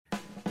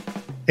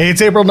It's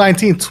April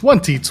 19th,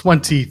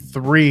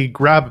 2023.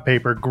 Grab a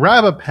paper,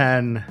 grab a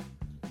pen.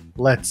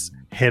 Let's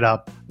hit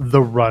up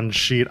the run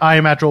sheet. I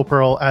am at Joel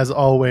Pearl, as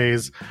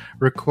always,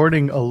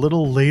 recording a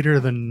little later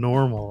than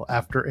normal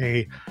after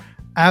a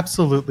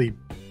absolutely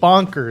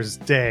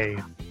bonkers day.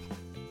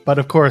 But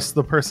of course,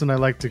 the person I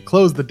like to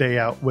close the day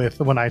out with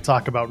when I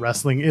talk about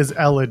wrestling is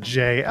Ella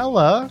J.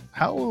 Ella,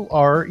 how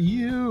are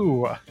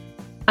you?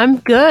 I'm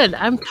good.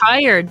 I'm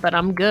tired, but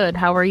I'm good.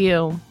 How are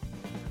you?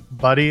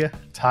 Buddy,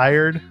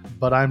 tired,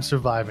 but I'm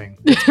surviving.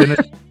 It's been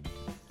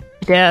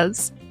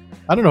Yes.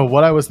 I don't know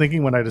what I was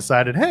thinking when I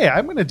decided, hey,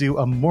 I'm going to do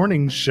a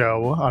morning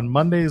show on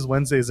Mondays,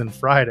 Wednesdays, and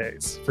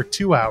Fridays for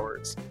 2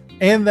 hours.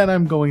 And then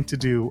I'm going to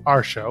do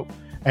our show.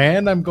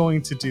 And I'm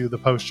going to do the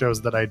post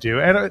shows that I do.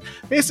 And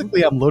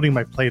basically, I'm loading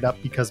my plate up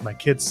because my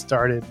kids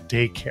started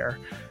daycare.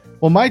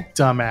 Well, my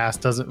dumb ass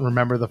doesn't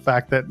remember the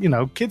fact that, you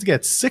know, kids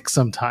get sick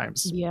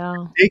sometimes. Yeah.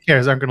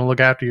 Daycares aren't going to look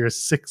after your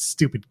sick,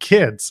 stupid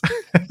kids.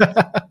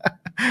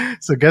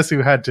 So guess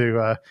who had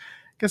to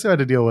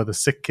deal with a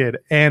sick kid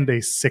and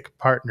a sick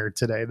partner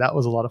today? That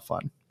was a lot of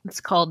fun.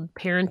 It's called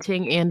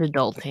parenting and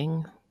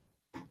adulting.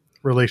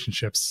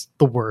 Relationships,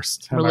 the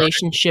worst.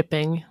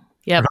 Relationshipping.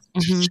 Yep.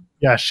 Mm-hmm.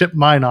 Yeah, ship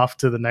mine off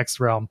to the next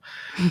realm.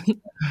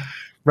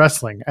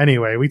 Wrestling.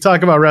 Anyway, we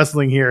talk about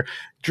wrestling here.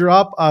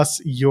 Drop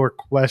us your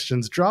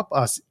questions. Drop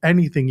us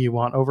anything you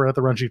want over at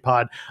the Run Sheet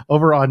Pod,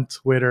 over on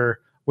Twitter.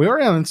 We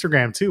are on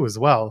Instagram too, as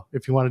well.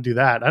 If you want to do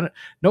that,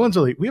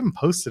 we haven't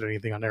posted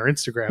anything on our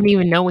Instagram. I didn't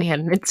even know we had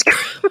an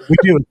Instagram. We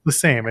do. It's the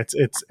same. It's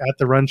at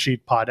the Run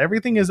Sheet Pod.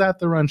 Everything is at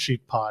the Run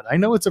Sheet Pod. I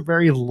know it's a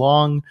very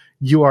long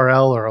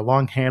URL or a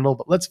long handle,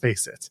 but let's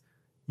face it.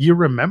 You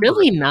remember?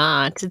 Really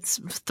not. It's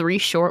 3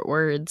 short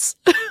words.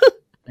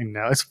 I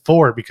know it's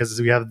 4 because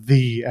we have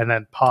the and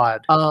then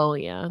pod. Oh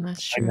yeah,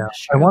 that's true. I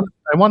know.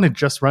 I wanted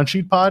just Run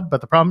Sheet Pod,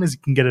 but the problem is you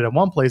can get it in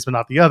one place but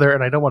not the other,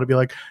 and I don't want to be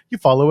like, you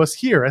follow us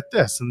here at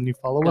this and you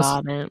follow us.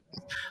 Got it.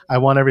 I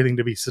want everything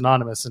to be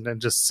synonymous and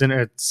just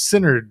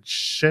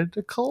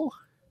synergetical.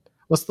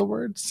 What's the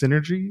word?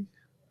 Synergy?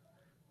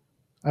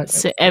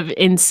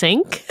 In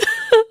sync?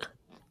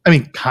 I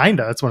mean,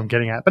 kinda. That's what I'm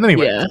getting at. But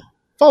anyway, yeah.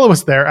 Follow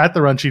us there at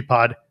the Run Sheet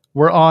Pod.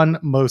 We're on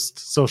most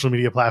social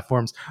media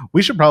platforms.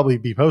 We should probably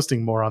be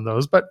posting more on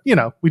those, but you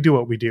know, we do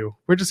what we do.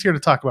 We're just here to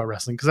talk about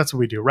wrestling because that's what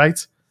we do,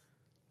 right?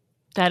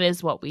 That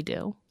is what we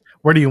do.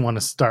 Where do you want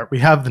to start? We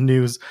have the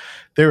news.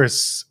 There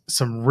is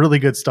some really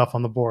good stuff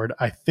on the board.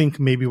 I think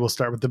maybe we'll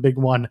start with the big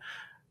one.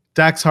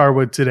 Dax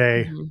Harwood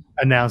today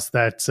announced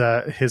that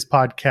his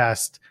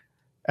podcast,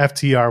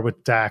 FTR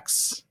with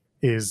Dax,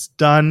 is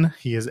done.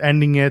 He is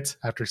ending it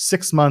after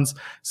 6 months,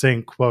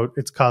 saying, quote,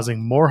 it's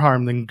causing more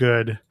harm than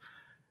good.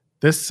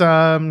 This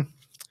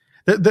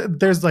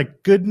there's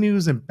like good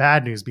news and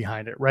bad news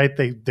behind it, right?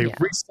 They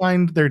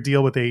re-signed their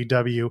deal with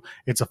AEW.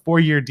 It's a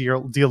 4-year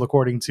deal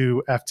according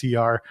to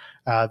FTR.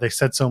 They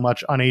said so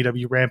much on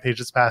AEW Rampage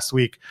this past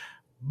week,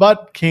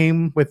 but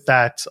came with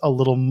that a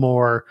little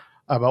more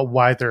about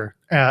why they're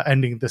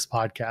ending this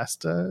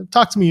podcast.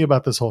 Talk to me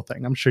about this whole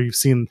thing. I'm sure you've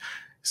seen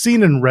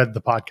and read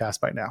the podcast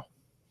by now.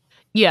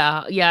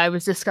 Yeah, I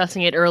was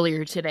discussing it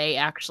earlier today,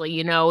 actually.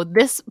 You know,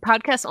 this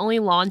podcast only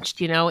launched,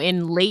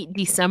 in late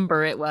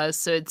December it was,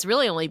 so it's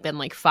really only been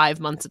like 5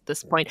 months at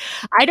this point.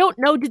 I don't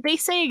know, did they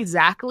say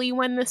exactly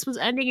when this was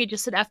ending? It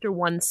just said after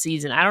 1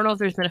 season. I don't know if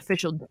there's been an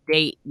official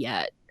date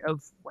yet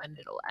of when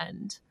it'll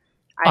end.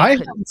 I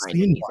couldn't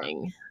find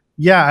anything. One.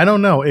 Yeah, I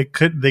don't know.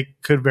 They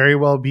could very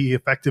well be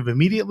effective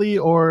immediately,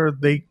 or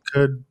they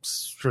could,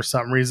 for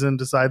some reason,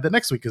 decide that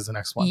next week is the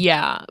next one.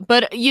 Yeah,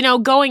 but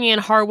going in,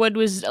 Harwood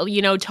was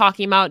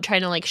talking about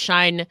trying to like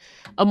shine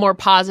a more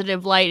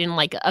positive light and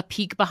like a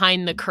peek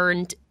behind the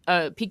curtain,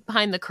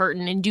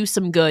 and do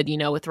some good,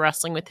 with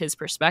wrestling with his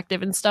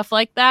perspective and stuff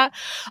like that.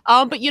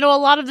 But a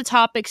lot of the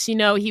topics,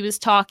 he was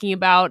talking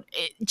about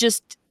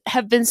just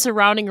have been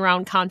surrounding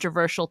around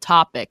controversial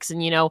topics.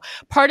 And,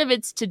 part of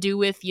it's to do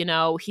with,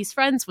 he's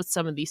friends with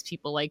some of these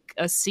people, like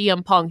a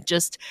CM Punk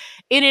just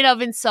in and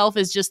of himself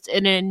is just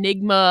an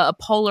enigma, a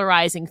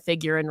polarizing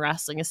figure in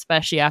wrestling,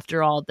 especially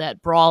after all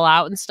that brawl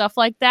out and stuff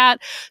like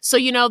that. So,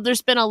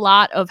 there's been a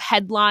lot of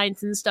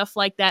headlines and stuff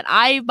like that.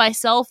 I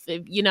myself, a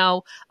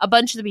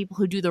bunch of the people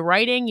who do the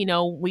writing,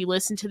 we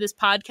listen to this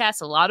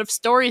podcast. A lot of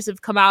stories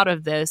have come out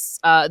of this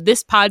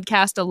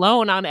podcast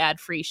alone on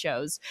ad-free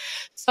shows.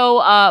 So,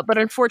 but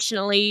unfortunately,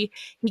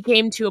 he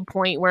came to a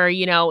point where,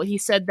 he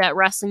said that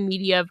wrestling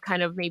media have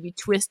kind of maybe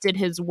twisted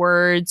his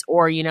words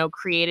or,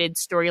 created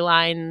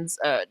storylines,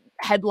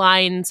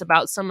 headlines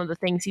about some of the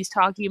things he's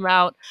talking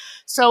about.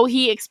 So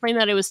he explained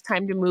that it was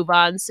time to move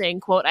on,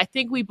 saying, quote, I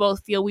think we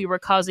both feel we were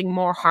causing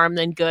more harm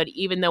than good,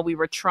 even though we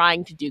were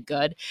trying to do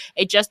good.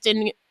 It just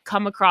didn't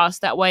come across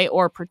that way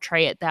or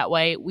portray it that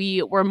way.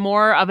 We were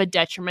more of a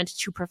detriment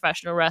to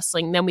professional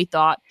wrestling than we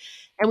thought,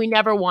 and we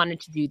never wanted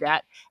to do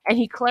that. And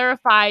he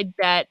clarified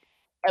that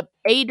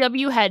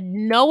AEW had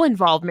no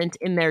involvement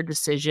in their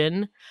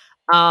decision.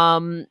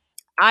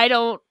 I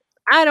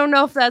don't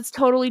know if that's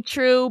totally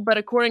true, but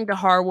according to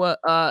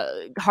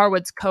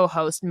Harwood's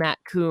co-host Matt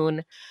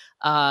Kuhn,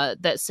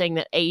 that's saying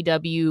that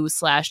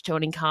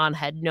AEW/Tony Khan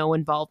had no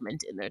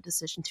involvement in their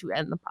decision to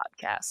end the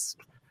podcast.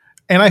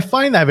 And I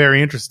find that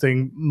very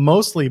interesting,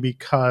 mostly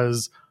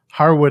because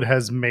Harwood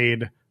has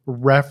made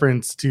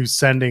reference to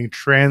sending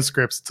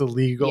transcripts to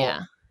legal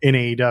in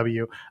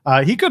AEW.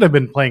 He could have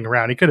been playing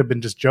around. He could have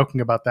been just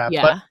joking about that.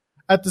 But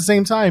at the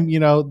same time,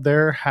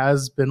 there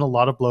has been a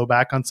lot of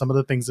blowback on some of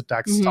the things that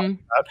Dax is talking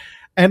about.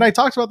 And I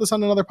talked about this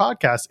on another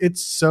podcast.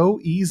 It's so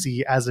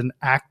easy as an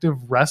active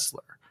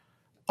wrestler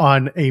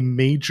on a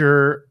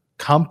major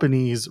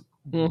company's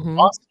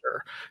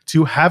roster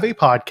to have a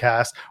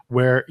podcast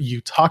where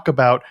you talk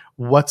about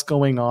what's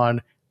going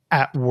on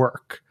at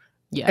work.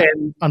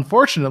 And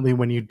unfortunately,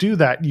 when you do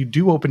that, you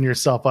do open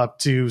yourself up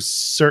to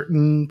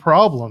certain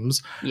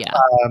problems.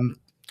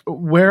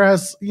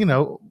 Whereas,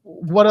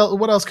 what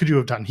else could you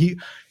have done?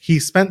 He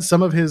spent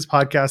some of his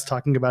podcast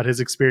talking about his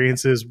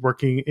experiences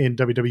working in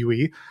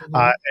WWE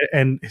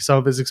and some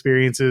of his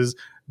experiences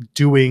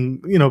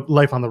doing,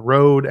 life on the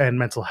road and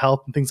mental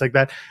health and things like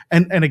that.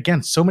 And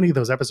again, so many of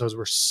those episodes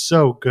were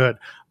so good.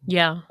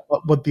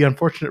 But the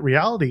unfortunate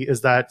reality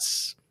is that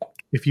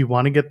if you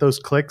want to get those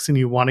clicks and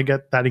you want to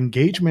get that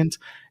engagement,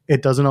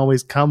 it doesn't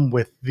always come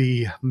with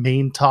the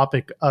main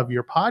topic of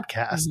your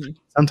podcast.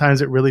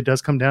 Sometimes it really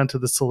does come down to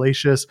the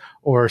salacious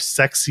or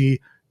sexy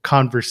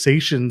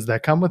conversations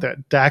that come with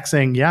it. Dax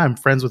saying, yeah, I'm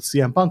friends with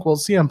CM Punk. Well,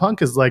 CM Punk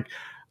is like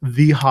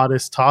the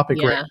hottest topic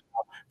right now,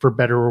 for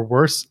better or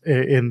worse,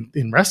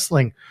 in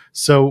wrestling.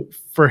 So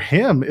for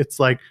him, it's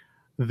like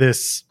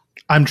this,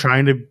 I'm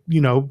trying to,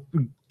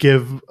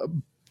 give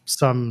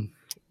some,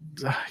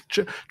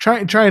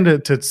 trying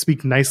to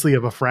speak nicely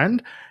of a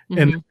friend.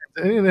 And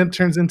it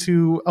turns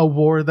into a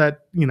war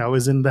that,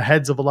 is in the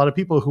heads of a lot of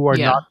people who are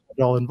not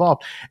at all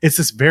involved. It's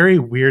this very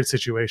weird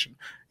situation.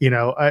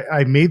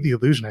 I made the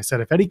illusion. I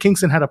said, if Eddie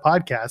Kingston had a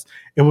podcast,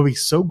 it would be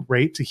so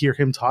great to hear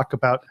him talk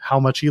about how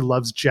much he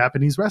loves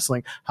Japanese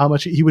wrestling, how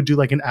much he would do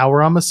like an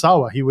hour on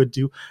Masawa. He would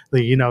do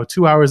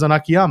 2 hours on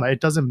Akiyama.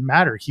 It doesn't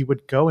matter. He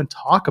would go and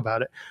talk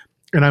about it.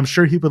 And I'm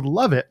sure he would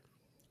love it,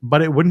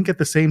 but it wouldn't get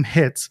the same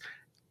hits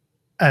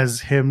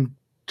as him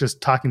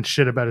just talking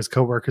shit about his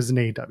coworkers in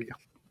AEW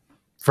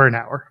for an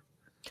hour.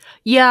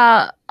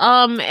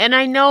 And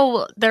I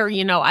know there,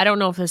 I don't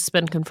know if this has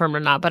been confirmed or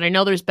not, but I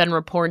know there's been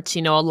reports,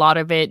 a lot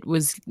of it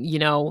was,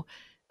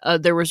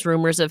 there was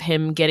rumors of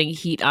him getting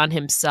heat on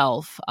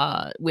himself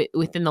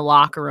within the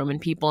locker room, and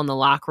people in the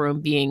locker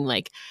room being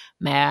like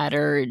mad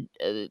or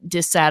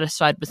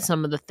dissatisfied with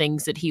some of the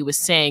things that he was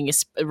saying,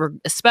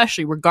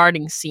 especially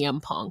regarding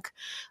CM Punk.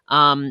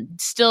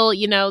 Still,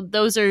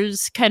 those are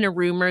kind of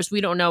rumors.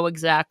 We don't know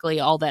exactly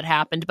all that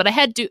happened, but I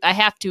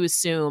have to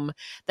assume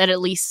that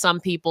at least some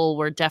people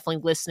were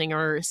definitely listening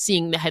or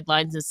seeing the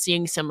headlines and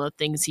seeing some of the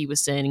things he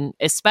was saying,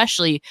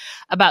 especially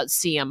about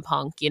CM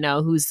Punk,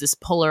 who's this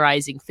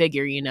polarizing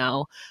figure,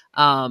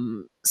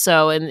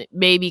 so, and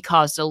maybe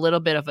caused a little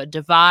bit of a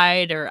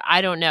divide, or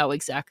I don't know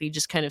exactly,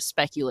 just kind of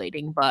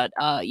speculating, but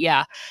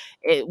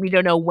we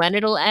don't know when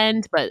it'll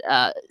end, but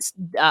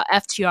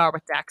FTR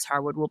with Dax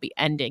Harwood will be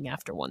ending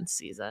after one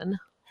season.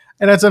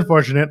 And that's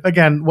unfortunate.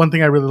 Again, one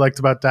thing I really liked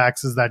about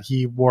Dax is that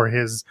he wore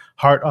his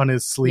heart on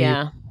his sleeve.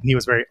 And he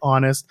was very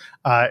honest,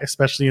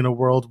 especially in a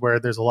world where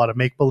there's a lot of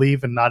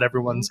make-believe and not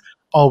everyone's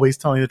always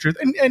telling the truth.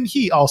 And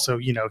he also,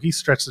 he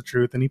stretched the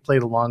truth and he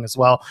played along as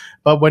well.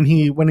 But when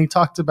he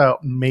talked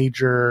about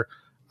major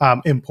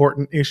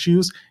important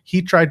issues,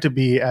 he tried to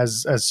be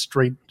as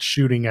straight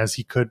shooting as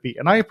he could be.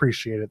 And I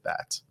appreciated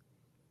that.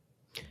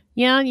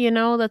 Yeah,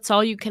 that's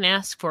all you can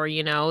ask for.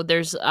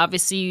 There's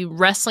obviously,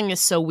 wrestling is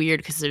so weird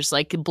because there's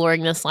like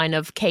blurring this line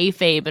of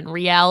kayfabe and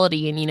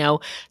reality, and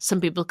some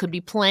people could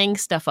be playing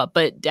stuff up,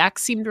 but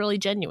Dax seemed really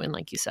genuine,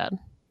 like you said.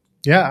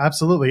 Yeah,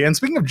 absolutely. And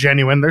speaking of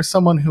genuine, there's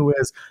someone who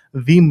is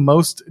the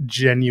most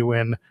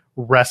genuine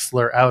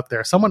wrestler out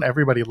there, someone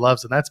everybody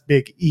loves, and that's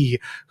Big E,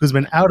 who's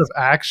been out of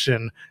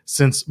action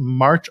since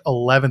March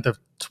 11th of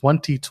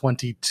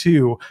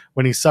 2022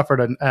 when he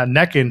suffered a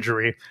neck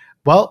injury.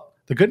 Well,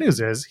 the good news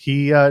is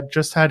he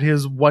just had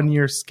his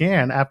 1-year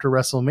scan after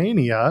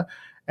WrestleMania,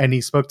 and he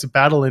spoke to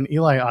Battle and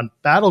Eli on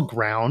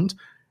Battleground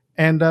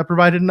and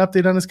provided an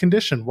update on his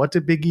condition. What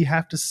did Big E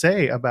have to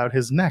say about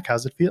his neck?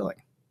 How's it feeling?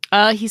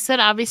 He said,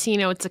 obviously,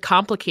 it's a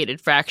complicated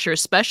fracture,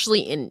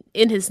 especially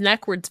in his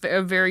neck, where it's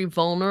a very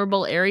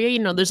vulnerable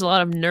area. There's a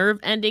lot of nerve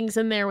endings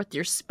in there with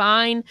your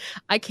spine.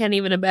 I can't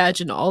even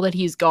imagine all that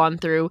he's gone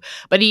through.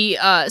 But he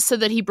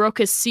said that he broke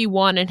his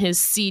C1 and his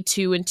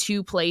C2 in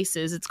 2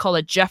 places. It's called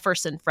a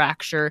Jefferson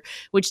fracture,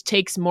 which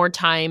takes more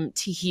time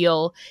to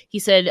heal. He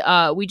said,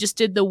 we just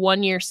did the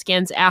 1-year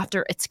scans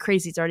after. It's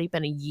crazy. It's already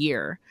been a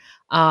year.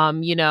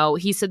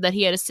 He said that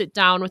he had to sit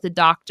down with the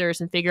doctors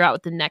and figure out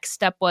what the next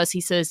step was.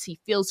 He says he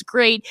feels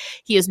great.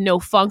 He has no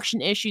function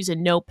issues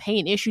and no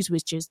pain issues,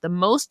 which is the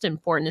most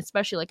important,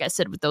 especially, like I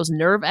said, with those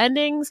nerve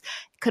endings.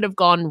 could have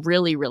gone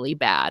really, really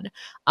bad.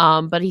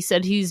 But he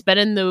said he's been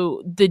in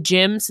the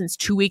gym since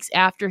 2 weeks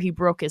after he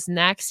broke his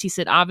neck. He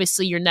said,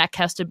 obviously, your neck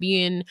has to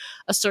be in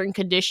a certain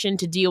condition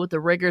to deal with the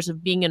rigors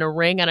of being in a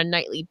ring on a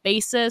nightly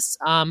basis.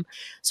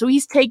 So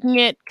he's taking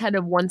it kind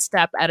of one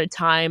step at a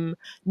time.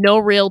 No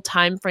real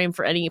time frame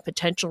for any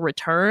potential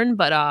return,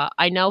 but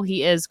I know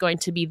he is going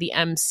to be the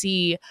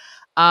MC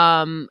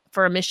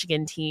for a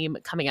Michigan team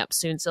coming up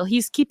soon. So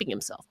he's keeping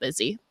himself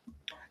busy.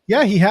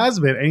 Yeah, he has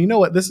been. And you know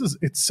what?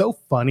 It's so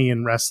funny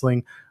in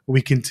wrestling.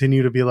 We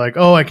continue to be like,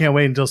 oh, I can't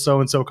wait until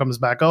so-and-so comes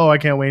back. Oh, I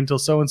can't wait until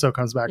so-and-so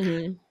comes back.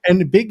 Mm-hmm.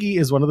 And Big E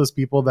is one of those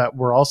people that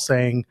we're all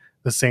saying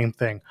the same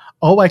thing.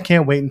 Oh, I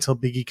can't wait until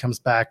Big E comes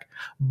back,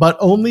 but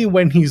only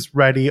when he's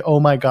ready. Oh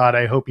my God,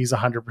 I hope he's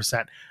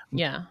 100%.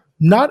 Yeah.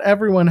 Not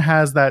everyone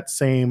has that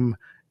same,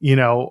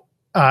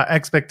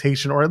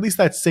 expectation, or at least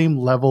that same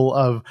level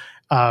of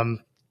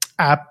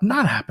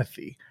not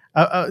apathy,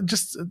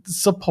 just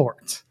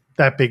support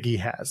that Big E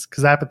has,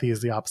 because apathy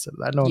is the opposite of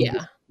that. No one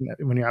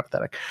when you're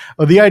apathetic.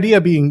 The idea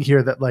being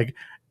here that like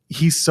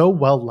he's so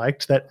well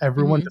liked that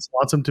everyone just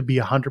wants him to be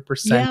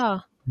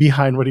 100%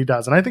 behind what he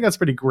does, and I think that's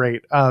pretty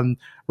great.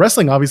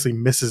 Wrestling obviously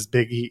misses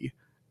Big E,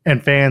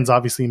 and fans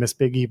obviously miss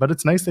Big E, but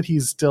it's nice that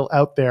he's still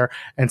out there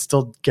and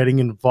still getting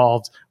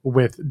involved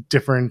with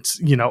different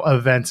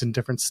events and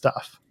different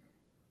stuff.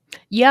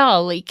 Yeah,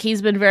 like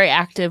he's been very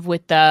active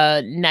with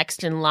the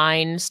next in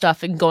line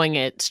stuff and going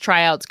at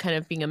tryouts, kind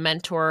of being a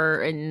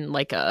mentor and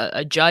like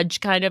a judge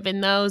kind of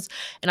in those.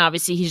 And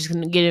obviously he's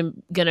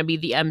gonna be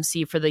the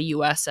MC for the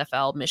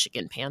USFL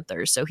Michigan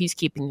Panthers. So he's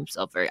keeping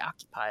himself very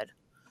occupied.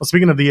 Well,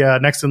 speaking of the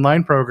next in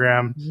line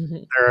program,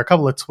 there are a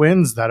couple of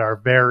twins that are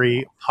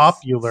very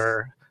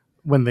popular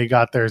when they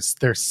got their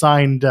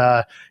signed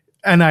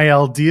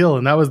NIL deal,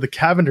 and that was the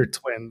Cavender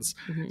twins.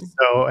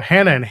 So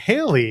Hannah and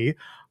Haley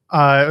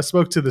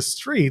spoke to the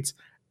streets,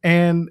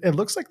 and it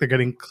looks like they're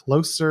getting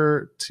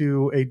closer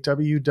to a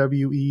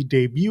WWE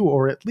debut,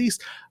 or at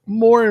least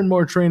more and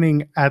more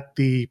training at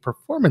the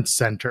Performance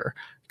Center,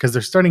 because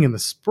they're starting in the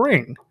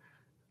spring.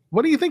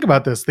 What do you think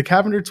about this? The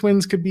Cavender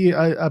twins could be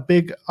a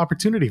big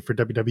opportunity for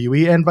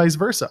WWE and vice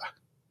versa.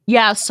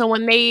 Yeah, so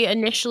when they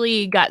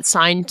initially got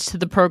signed to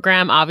the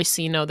program,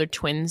 obviously, they're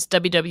twins.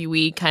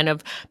 WWE kind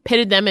of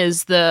pitted them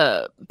as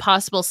the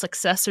possible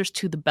successors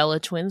to the Bella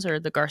twins, or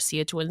the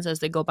Garcia twins as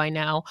they go by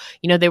now.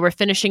 They were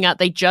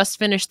they just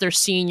finished their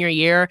senior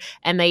year,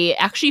 and they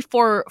actually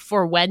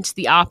forewent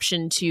the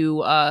option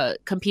to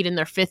compete in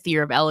their 5th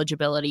year of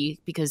eligibility,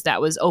 because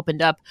that was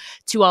opened up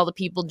to all the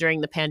people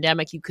during the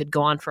pandemic. You could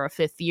go on for a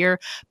 5th year,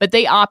 but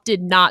they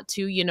opted not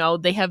to.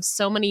 They have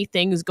so many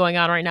things going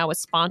on right now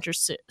with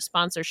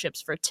sponsorships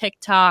for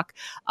TikTok.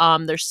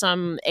 There's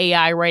some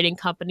AI writing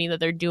company that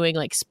they're doing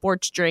like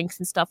sports drinks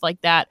and stuff like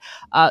that.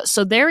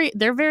 So they're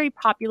very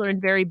popular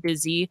and very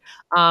busy.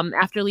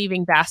 After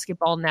leaving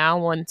basketball now,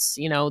 once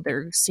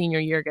their senior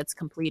year gets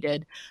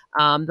completed,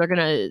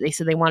 they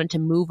said they wanted to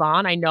move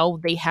on. I know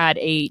they had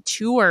a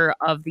tour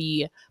of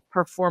the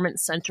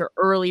Performance Center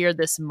earlier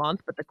this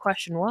month, but the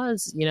question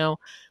was,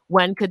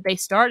 when could they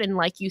start? And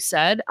like you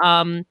said,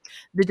 the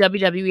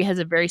WWE has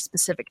a very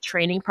specific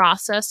training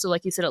process. So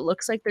like you said, it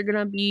looks like they're going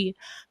to be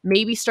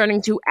maybe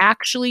starting to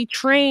actually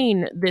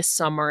train this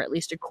summer, at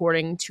least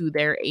according to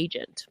their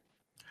agent.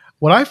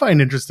 What I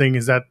find interesting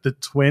is that the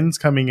twins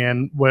coming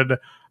in would,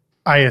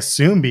 I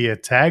assume, be a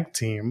tag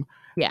team.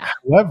 Yeah.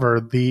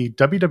 However, the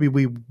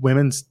WWE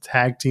Women's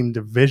Tag Team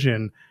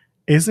division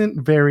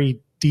isn't very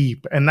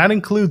deep, and that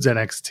includes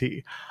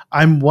NXT.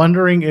 I'm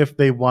wondering if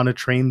they want to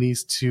train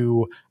these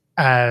two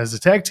as a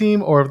tag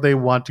team, or if they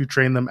want to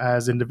train them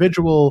as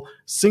individual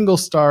single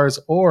stars,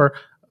 or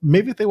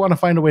maybe if they want to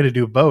find a way to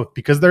do both,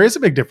 because there is a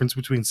big difference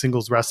between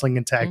singles wrestling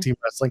and tag team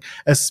wrestling,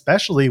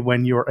 especially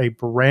when you're a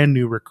brand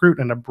new recruit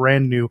and a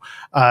brand new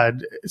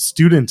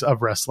student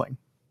of wrestling.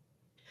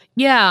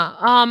 Yeah,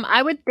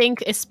 I would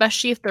think,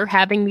 especially if they're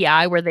having the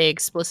eye where they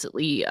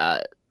explicitly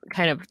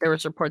there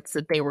was reports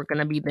that they were going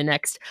to be the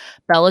next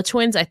Bella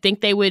twins. I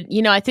think they would,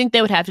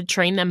 have to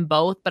train them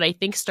both, but I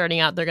think starting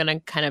out, they're going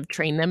to kind of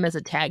train them as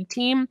a tag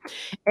team.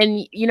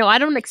 And, I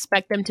don't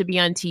expect them to be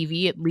on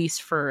TV at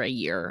least for a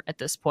year at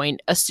this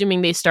point,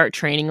 assuming they start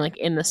training like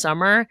in the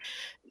summer.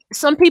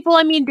 Some people,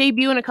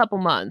 debut in a couple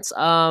months.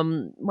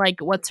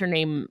 Like what's her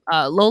name?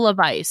 Lola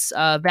Vice,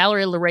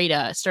 Valerie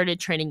Lareda started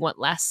training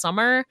last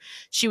summer.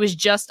 She was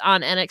just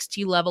on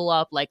NXT Level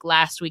Up like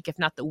last week, if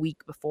not the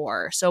week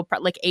before. So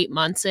like 8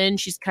 months in,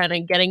 she's kind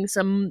of getting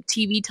some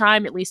TV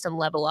time, at least on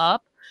Level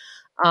Up.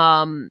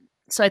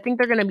 So I think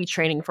they're going to be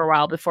training for a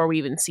while before we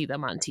even see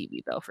them on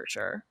TV, though, for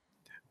sure.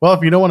 Well,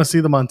 if you don't want to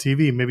see them on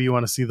TV, maybe you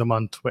want to see them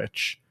on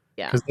Twitch.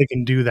 Yeah, because they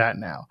can do that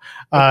now.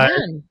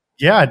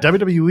 Yeah,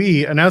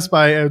 WWE announced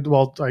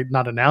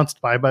not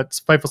announced by, but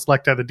Fightful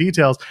Select had the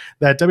details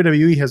that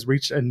WWE has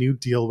reached a new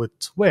deal with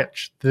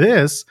Twitch.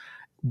 This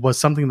was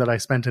something that I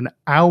spent an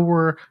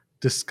hour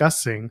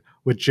discussing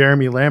with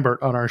Jeremy Lambert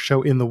on our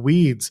show In the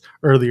Weeds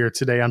earlier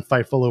today on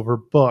Fightful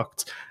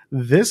Overbooked.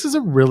 This is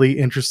a really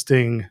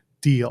interesting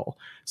deal.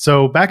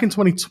 So back in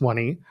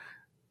 2020,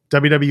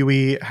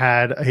 WWE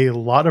had a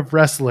lot of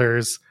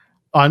wrestlers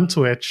on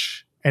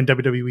Twitch, and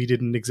WWE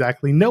didn't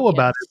exactly know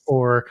about it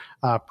or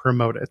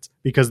promote it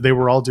because they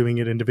were all doing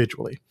it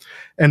individually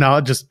and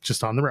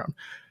just on their own.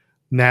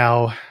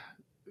 Now,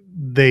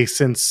 they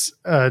since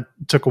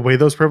took away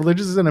those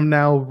privileges and have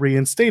now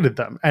reinstated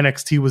them.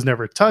 NXT was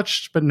never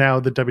touched, but now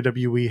the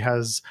WWE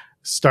has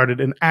started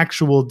an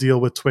actual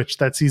deal with Twitch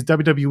that sees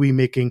WWE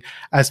making,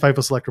 as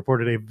Fightful Select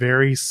reported, a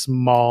very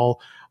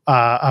small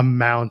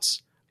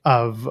amount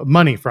of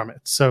money from it.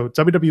 So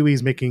WWE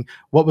is making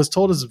what was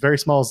told as very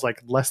small, is like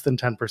less than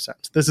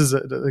 10%. This is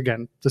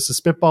this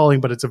is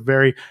spitballing, but it's a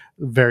very,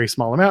 very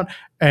small amount.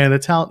 And the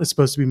talent is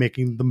supposed to be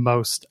making the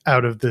most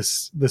out of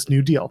this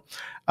new deal.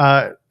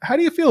 How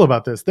do you feel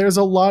about this? There's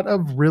a lot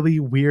of really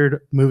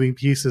weird moving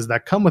pieces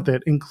that come with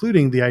it,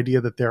 including the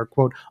idea that there are,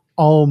 quote,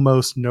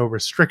 almost no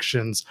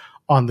restrictions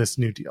on this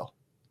new deal.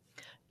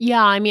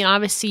 Yeah, I mean,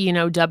 obviously,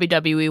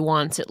 WWE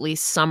wants at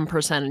least some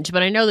percentage,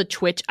 but I know the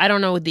Twitch, I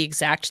don't know the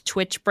exact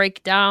Twitch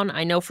breakdown.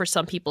 I know for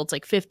some people it's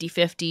like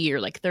 50-50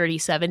 or like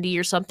 30-70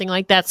 or something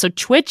like that. So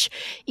Twitch,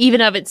 even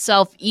of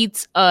itself,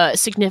 eats a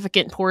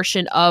significant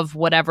portion of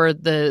whatever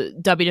the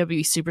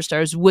WWE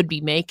superstars would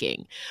be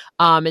making.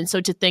 And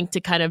so to think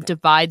to kind of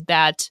divide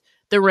that,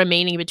 the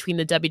remaining between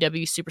the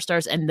WWE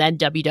superstars and then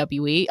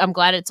WWE. I'm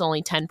glad it's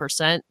only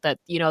 10% that,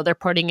 they're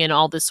putting in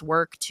all this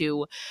work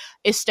to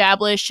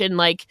establish and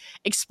like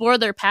explore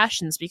their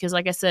passions. Because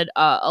like I said,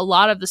 a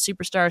lot of the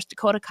superstars,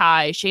 Dakota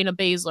Kai, Shayna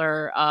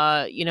Baszler,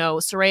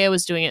 Saraya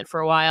was doing it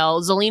for a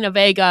while. Zelina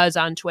Vega is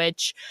on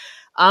Twitch.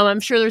 I'm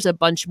sure there's a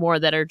bunch more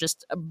that are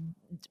just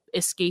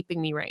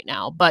escaping me right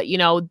now. But,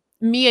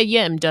 Mia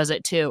Yim does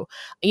it too.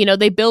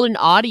 They build an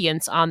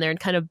audience on there and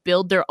kind of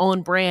build their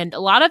own brand. A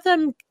lot of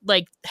them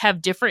like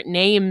have different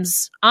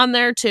names on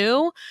there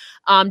too.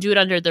 Do it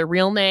under their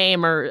real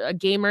name or a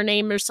gamer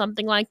name or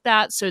something like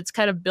that. So it's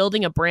kind of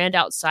building a brand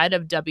outside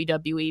of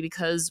WWE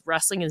because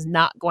wrestling is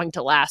not going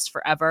to last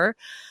forever.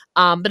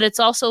 But it's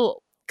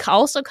also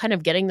kind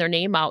of getting their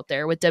name out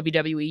there with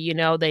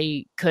WWE.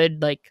 They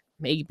could like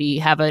maybe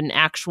have an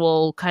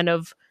actual kind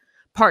of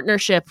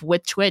partnership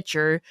with Twitch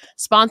or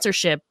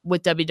sponsorship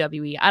with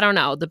WWE. I don't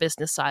know the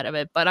business side of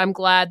it, but I'm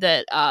glad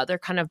that they're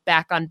kind of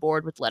back on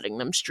board with letting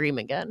them stream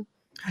again.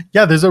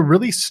 Yeah, there's a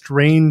really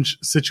strange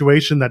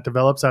situation that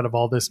develops out of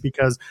all this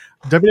because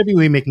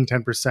WWE making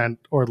 10%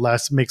 or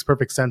less makes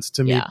perfect sense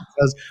to me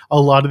because a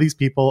lot of these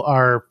people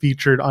are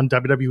featured on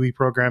WWE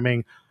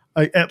programming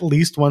at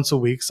least once a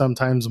week,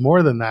 sometimes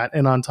more than that.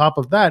 And on top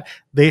of that,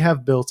 they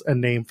have built a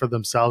name for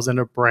themselves and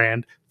a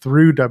brand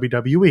through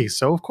WWE.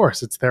 So, of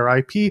course, it's their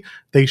IP.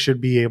 They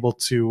should be able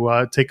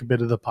to take a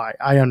bit of the pie.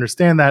 I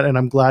understand that, and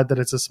I'm glad that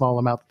it's a small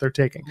amount that they're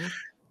taking. Mm-hmm.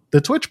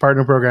 The Twitch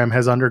partner program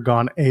has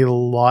undergone a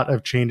lot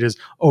of changes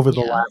over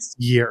the last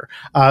year.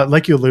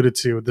 Like you alluded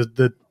to,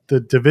 the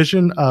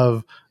division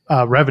of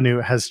revenue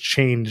has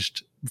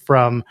changed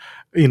from,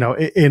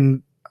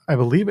 I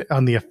believe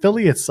on the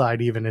affiliate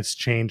side, even it's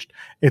changed.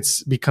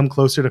 It's become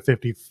closer to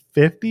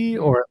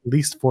 50-50 or at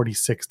least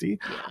 40-60.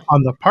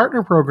 On the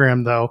partner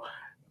program, though,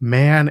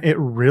 man, it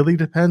really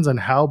depends on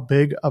how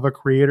big of a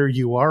creator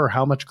you are or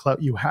how much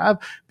clout you have,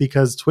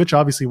 because Twitch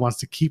obviously wants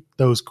to keep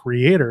those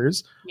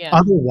creators. Yeah.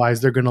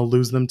 Otherwise, they're going to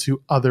lose them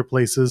to other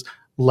places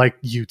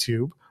like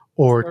YouTube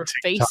or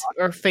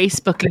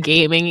Facebook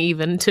gaming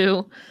even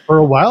too. For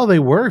a while they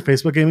were.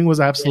 Facebook gaming was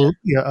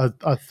absolutely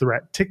a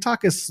threat.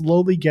 TikTok is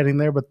slowly getting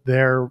there, but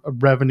their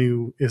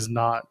revenue is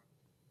not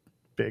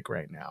big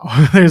right now.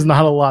 There's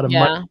not a lot of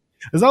money.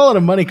 There's not a lot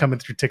of money coming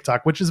through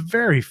TikTok, which is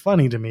very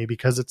funny to me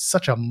because it's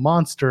such a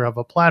monster of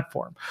a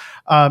platform.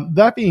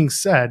 That being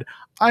said,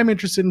 I'm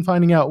interested in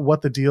finding out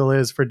what the deal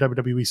is for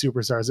WWE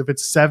superstars. If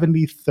it's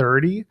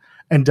 70-30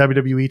 and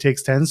WWE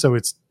takes 10, so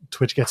it's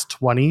Twitch gets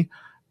 20,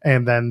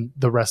 and then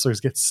the wrestlers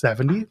get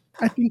 70,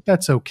 I think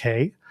that's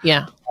okay.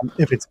 Yeah.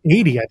 If it's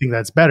 80, I think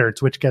that's better.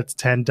 Twitch gets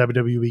 10,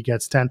 WWE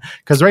gets 10.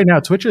 Because right now,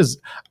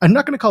 I'm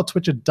not going to call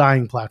Twitch a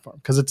dying platform,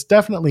 because it's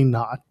definitely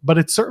not. But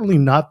it's certainly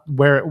not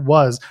where it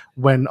was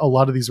when a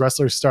lot of these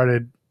wrestlers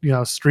started,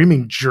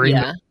 streaming during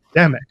the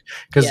pandemic.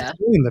 Because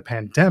during the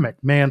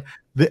pandemic, man,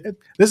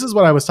 this is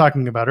what I was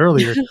talking about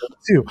earlier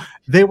too.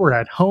 They were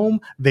at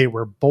home, they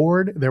were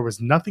bored, there was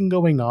nothing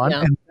going on,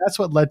 and that's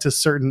what led to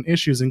certain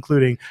issues,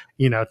 including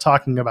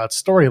talking about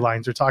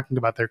storylines or talking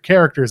about their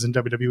characters in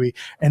WWE,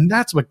 and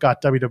that's what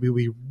got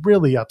WWE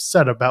really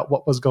upset about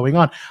what was going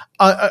on.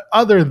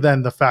 Other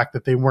than the fact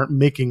that they weren't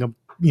making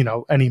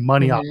any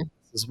money off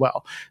as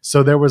well.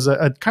 So there was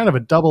a kind of a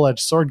double-edged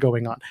sword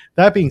going on.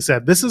 That being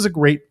said, this is a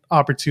great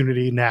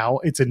opportunity now.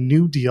 It's a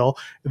new deal.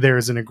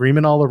 There's an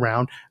agreement all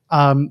around.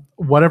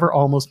 Whatever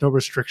almost no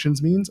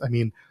restrictions means, I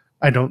mean,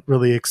 I don't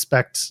really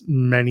expect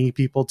many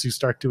people to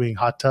start doing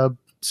hot tub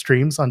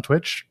streams on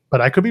Twitch, but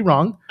I could be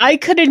wrong. I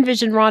could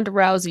envision Ronda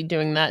Rousey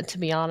doing that, to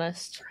be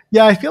honest.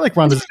 Yeah, I feel like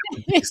Ronda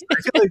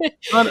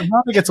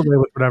gets away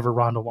with whatever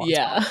Ronda wants.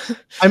 Yeah.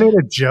 I made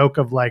a joke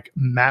of like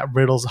Matt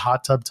Riddle's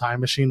hot tub time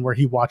machine where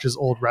he watches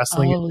old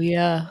wrestling. Oh,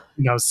 yeah.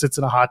 Sits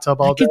in a hot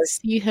tub all day. I could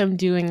see him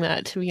doing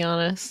that, to be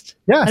honest.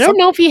 Yeah. I don't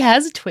know if he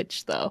has a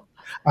Twitch, though.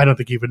 I don't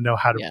think he would know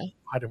how to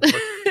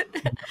work.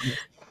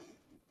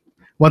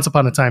 Once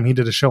upon a time, he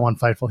did a show on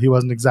Fightful. He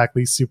wasn't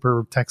exactly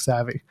super tech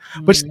savvy,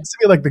 which seems to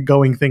be like the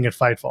going thing at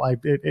Fightful.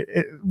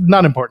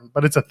 Not important,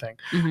 but it's a thing.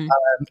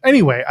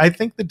 Anyway, I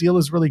think the deal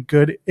is really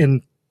good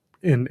in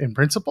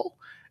principle.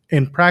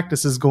 In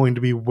practice is going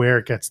to be where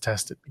it gets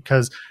tested,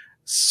 because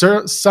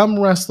some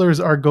wrestlers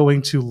are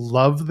going to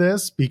love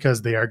this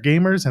because they are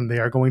gamers and they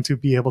are going to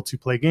be able to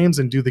play games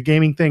and do the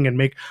gaming thing and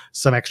make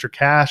some extra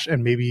cash,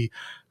 and maybe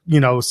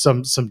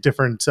some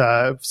different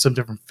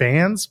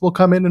fans will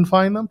come in and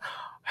find them.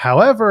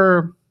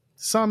 However,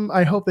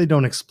 I hope they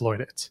don't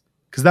exploit it,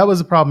 because that was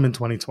a problem in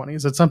 2020,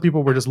 is that some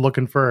people were just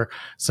looking for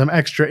some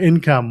extra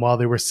income while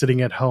they were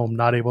sitting at home,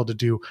 not able to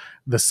do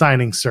the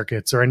signing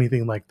circuits or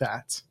anything like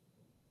that.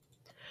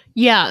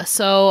 Yeah.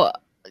 So,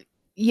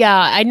 yeah,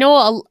 I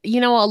know,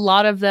 a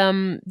lot of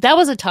them, that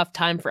was a tough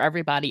time for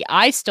everybody.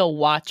 I still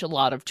watch a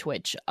lot of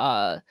Twitch.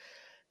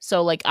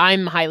 So like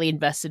I'm highly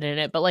invested in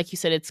it, but like you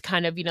said, it's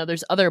kind of,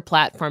 there's other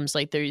platforms,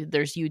 like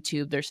there's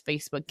YouTube, there's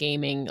Facebook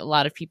gaming. A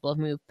lot of people have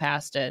moved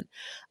past it.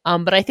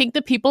 But I think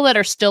the people that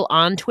are still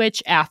on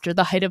Twitch after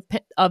the height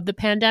of the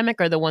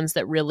pandemic are the ones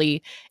that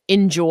really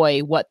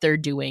enjoy what they're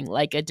doing,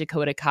 like a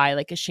Dakota Kai,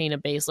 like a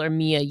Shayna Baszler,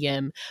 Mia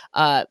Yim,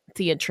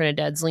 Thea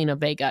Trinidad, Zelina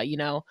Vega,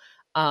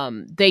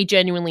 they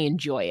genuinely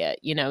enjoy it.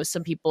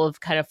 Some people have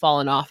kind of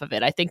fallen off of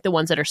it. I think the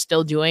ones that are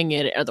still doing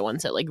it are the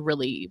ones that like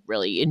really,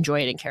 really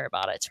enjoy it and care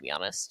about it, to be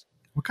honest.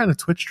 What kind of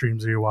Twitch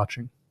streams are you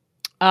watching?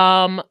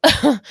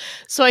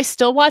 So I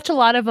still watch a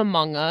lot of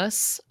Among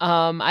Us.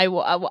 I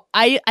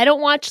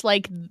don't watch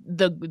like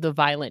the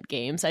violent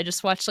games. I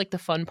just watch like the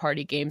fun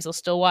party games. I'll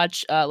still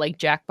watch like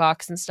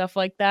Jackbox and stuff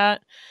like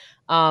that,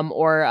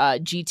 or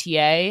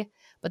GTA,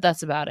 but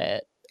that's about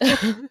it.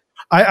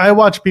 I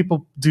watch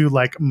people do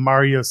like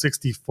Mario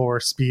 64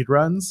 speed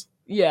runs.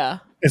 Yeah.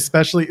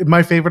 Especially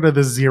my favorite are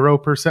the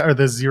 0% or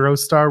the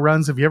 0-star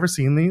runs. Have you ever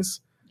seen these?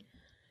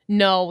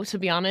 No, to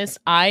be honest,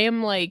 I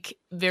am like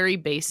very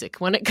basic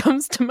when it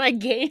comes to my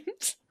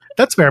games.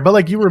 That's fair, but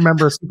like you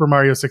remember Super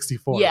Mario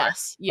 64.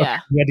 Yes, right? yeah.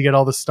 Okay, you had to get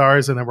all the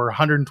stars, and there were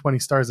 120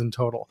 stars in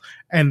total.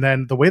 And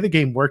then the way the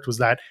game worked was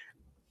that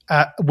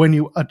when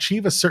you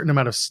achieve a certain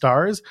amount of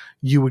stars,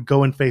 you would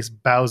go and face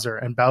Bowser,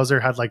 and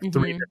Bowser had like 3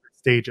 different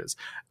stages,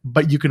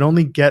 but you can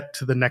only get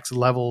to the next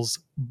levels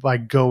by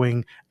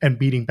going and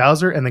beating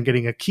Bowser and then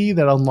getting a key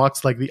that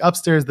unlocks like the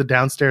upstairs, the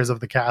downstairs of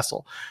the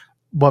castle.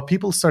 What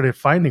people started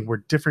finding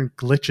were different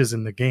glitches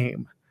in the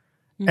game.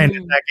 And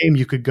in that game,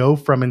 you could go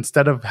from,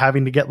 instead of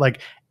having to get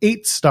like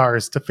 8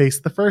 stars to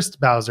face the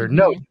first Bowser,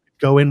 no, you could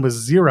go in with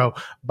 0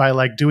 by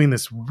like doing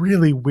this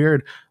really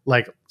weird,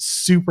 like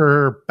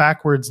super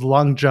backwards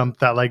long jump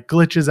that like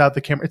glitches out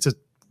the camera. It's a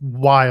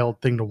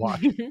wild thing to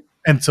watch.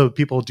 And so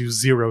people do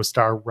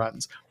 0-star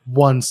runs,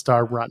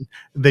 1-star run.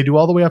 They do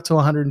all the way up to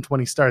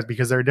 120 stars,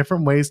 because there are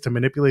different ways to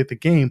manipulate the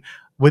game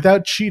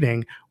without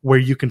cheating, where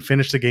you can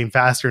finish the game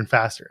faster and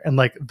faster. And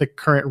like the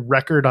current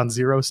record on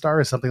 0-star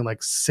is something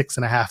like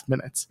 6.5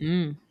 minutes,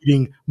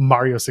 beating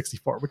Mario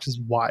 64, which is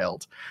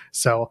wild.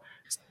 So,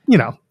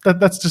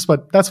 that's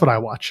what I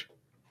watch,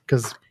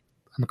 because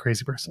I'm a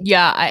crazy person.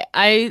 Yeah,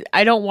 I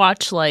don't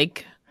watch,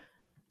 like,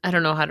 I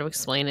don't know how to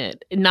explain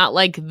it. Not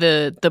like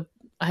the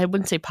I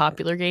wouldn't say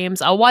popular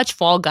games. I'll watch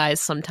Fall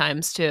Guys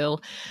sometimes too.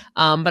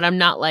 But I'm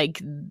not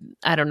like,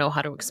 I don't know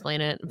how to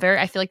explain it.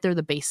 I feel like they're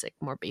the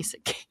more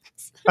basic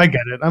games. I get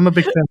it. I'm a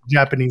big fan of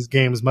Japanese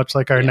games, much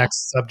like our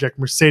next subject,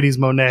 Mercedes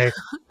Moné,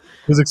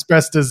 who's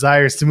expressed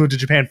desires to move to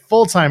Japan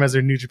full-time as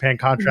her New Japan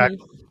contract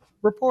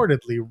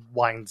reportedly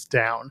winds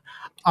down.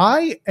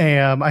 I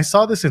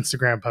saw this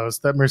Instagram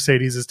post that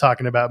Mercedes is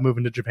talking about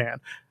moving to Japan.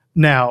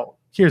 Now,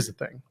 here's the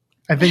thing.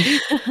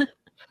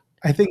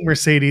 I think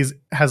Mercedes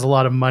has a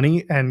lot of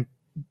money and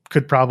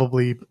could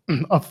probably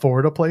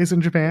afford a place in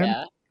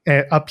Japan,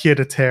 a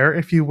pied-à-terre,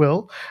 if you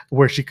will,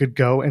 where she could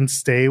go and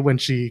stay when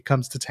she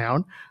comes to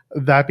town.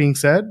 That being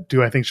said,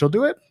 do I think she'll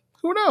do it?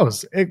 Who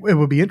knows? It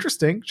would be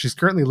interesting. She's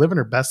currently living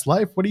her best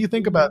life. What do you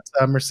think about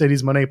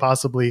Mercedes Moné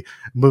possibly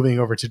moving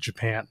over to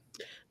Japan?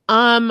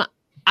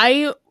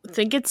 I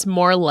think it's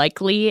more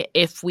likely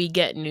if we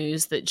get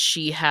news that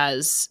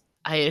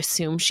I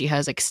assume she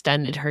has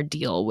extended her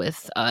deal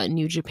with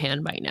New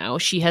Japan by now.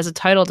 She has a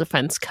title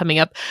defense coming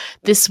up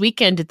this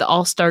weekend at the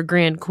All-Star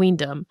Grand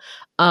Queendom.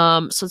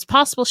 So it's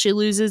possible she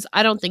loses.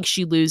 I don't think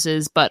she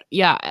loses, but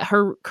yeah,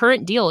 her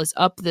current deal is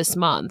up this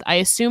month. I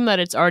assume that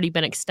it's already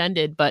been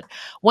extended, but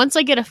once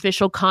I get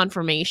official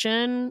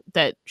confirmation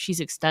that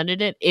she's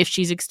extended it, if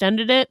she's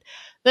extended it,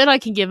 then I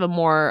can give a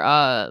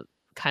more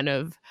kind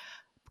of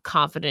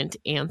confident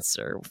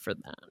answer for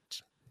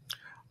that.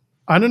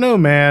 I don't know,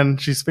 man.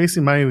 She's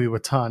facing Mayumi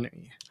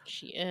Watani.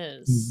 She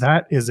is.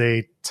 That is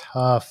a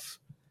tough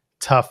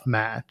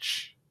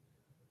match.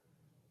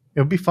 It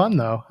would be fun,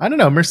 though. I don't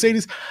know.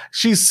 Mercedes,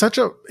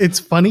 it's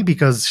funny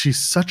because she's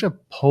such a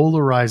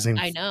polarizing.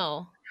 I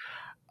know.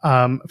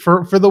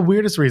 For the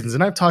weirdest reasons.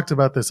 And I've talked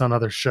about this on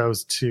other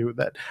shows, too,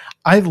 that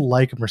I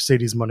like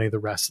Mercedes Moné, the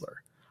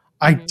wrestler.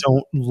 I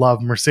don't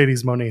love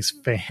Mercedes Moné's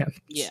fans.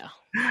 Yeah.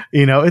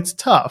 It's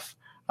tough.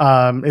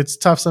 It's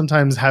tough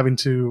sometimes having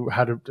to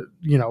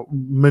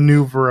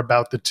maneuver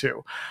about the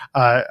two.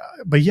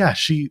 But yeah,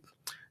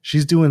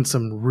 she's doing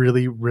some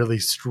really, really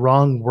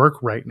strong work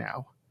right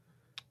now.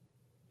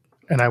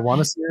 And I want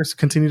to see her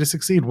continue to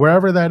succeed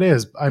wherever that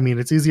is. I mean,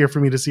 it's easier for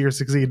me to see her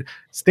succeed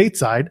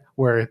stateside,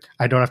 where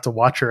I don't have to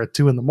watch her at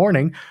 2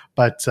 a.m.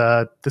 But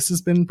this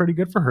has been pretty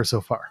good for her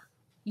so far.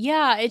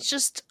 Yeah, it's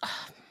just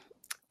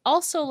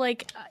also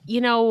like,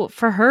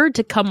 for her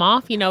to come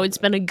off, it's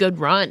been a good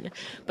run,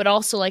 but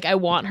also like I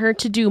want her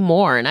to do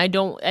more. And I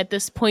don't, at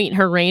this point,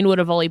 her reign would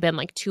have only been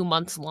like 2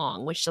 months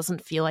long, which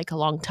doesn't feel like a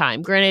long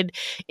time. Granted,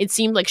 it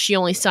seemed like she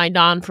only signed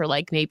on for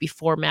like maybe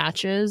 4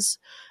 matches.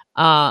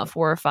 4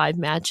 or 5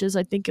 matches,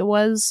 I think it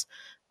was.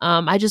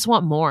 I just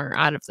want more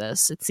out of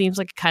this. It seems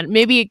like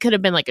maybe it could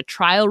have been like a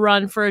trial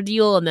run for a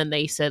deal, and then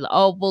they said,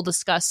 "Oh, we'll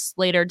discuss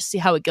later to see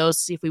how it goes,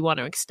 to see if we want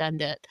to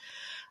extend it."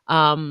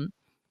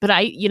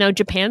 But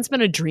Japan's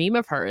been a dream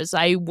of hers.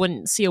 I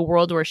wouldn't see a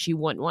world where she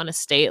wouldn't want to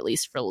stay at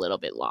least for a little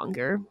bit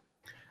longer.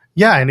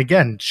 Yeah, and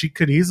again, she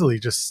could easily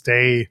just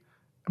stay,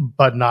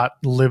 but not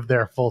live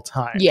there full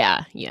time.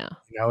 Yeah.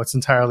 It's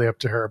entirely up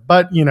to her.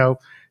 But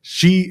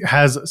she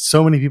has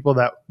so many people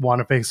that want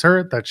to face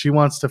her, that she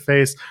wants to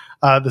face.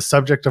 The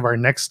subject of our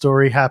next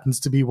story happens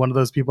to be one of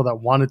those people that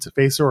wanted to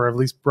face her, or at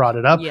least brought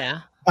it up.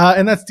 Yeah.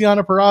 And that's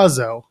Deonna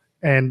Purrazzo.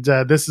 And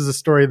this is a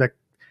story that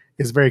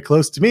is very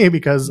close to me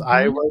because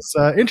I was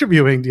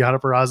interviewing Deonna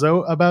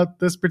Purrazzo about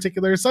this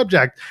particular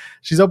subject.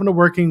 She's open to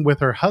working with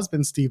her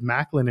husband, Steve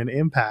Macklin, in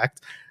Impact.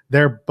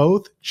 They're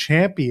both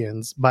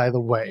champions, by the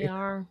way. They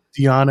are.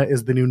 Deonna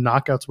is the new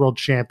Knockouts World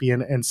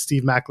Champion, and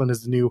Steve Macklin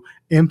is the new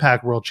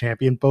Impact World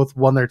Champion. Both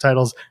won their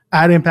titles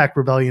at Impact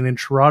Rebellion in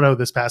Toronto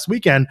this past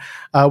weekend,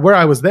 where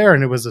I was there,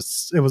 and it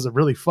was a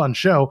really fun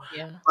show.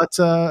 Yeah. But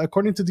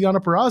according to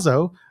Deonna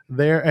Purrazzo,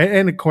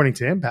 and according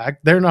to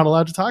Impact, they're not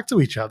allowed to talk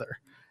to each other.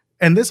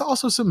 And this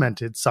also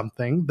cemented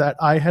something that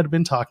I had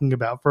been talking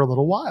about for a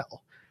little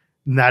while.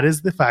 And that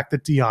is the fact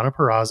that Deonna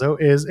Purrazzo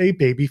is a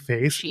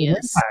babyface in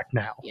Impact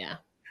now. Yeah.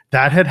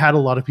 That had a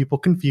lot of people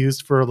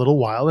confused for a little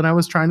while. And I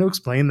was trying to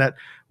explain that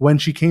when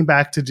she came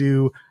back to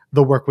do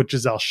the work with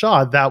Giselle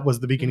Shaw, that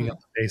was the beginning of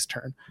the face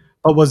turn.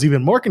 But what's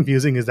even more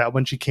confusing is that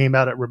when she came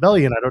out at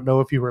Rebellion, I don't know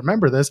if you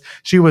remember this,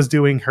 she was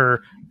doing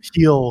her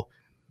heel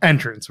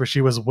entrance where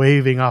she was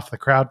waving off the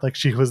crowd like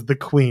she was the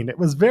queen. It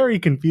was very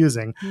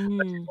confusing.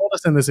 But she told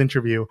us in this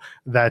interview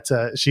that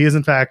she is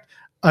in fact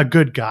a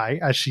good guy,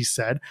 as she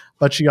said,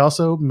 but she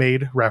also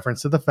made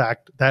reference to the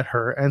fact that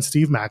her and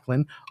Steve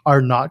Macklin are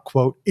not,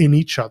 quote, in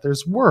each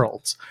other's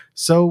worlds.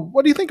 So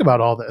what do you think about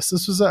all this?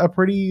 This was a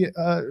pretty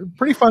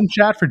fun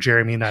chat for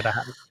Jeremy and I to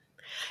have.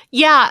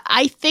 Yeah,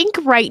 I think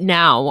right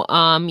now,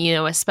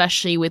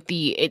 especially with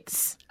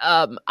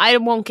I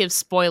won't give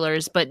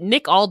spoilers, but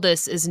Nick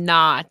Aldis is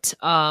not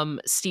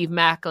Steve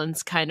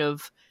Macklin's kind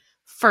of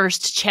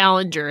first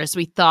challenger as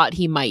we thought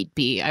he might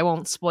be. I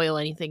won't spoil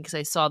anything because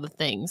I saw the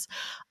things.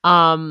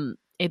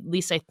 At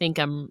least I think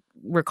I'm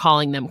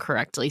recalling them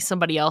correctly.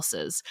 Somebody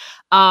else's.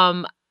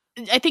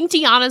 I think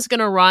Deonna's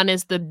going to run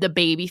as the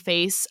baby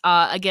face.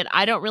 Again,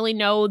 I don't really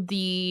know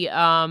the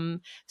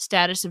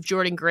status of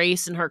Jordynne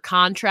Grace and her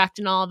contract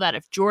and all of that,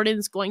 if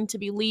Jordan's going to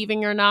be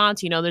leaving or not.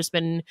 There's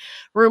been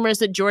rumors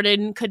that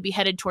Jordynne could be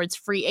headed towards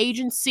free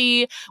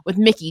agency with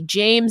Mickie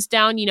James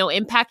down.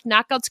 Impact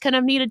Knockouts kind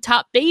of need a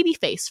top baby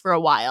face for a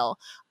while,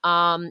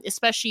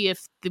 especially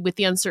if with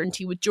the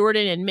uncertainty with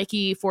Jordynne and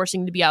Mickie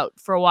forcing to be out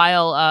for a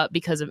while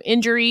because of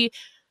injury.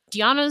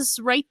 Deonna's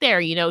right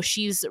there.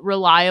 She's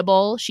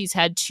reliable. She's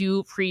had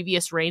 2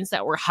 previous reigns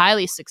that were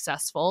highly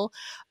successful.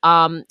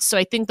 So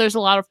I think there's a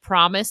lot of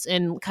promise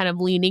in kind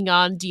of leaning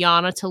on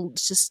Deonna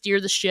to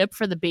steer the ship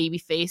for the baby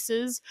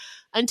faces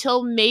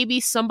until maybe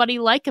somebody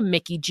like a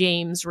Mickie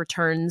James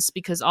returns,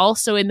 because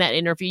also in that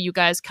interview, you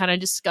guys kind of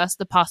discussed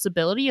the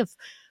possibility of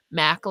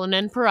Macklin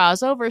and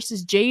Purrazzo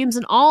versus James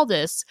and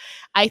Aldis.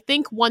 I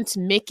think once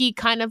Mickie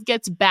kind of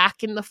gets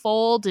back in the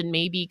fold and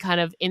maybe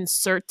kind of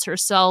inserts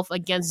herself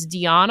against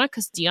Deonna,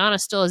 because Deonna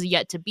still has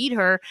yet to beat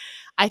her,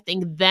 I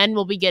think then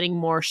we'll be getting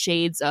more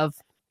shades of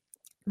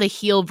the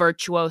heel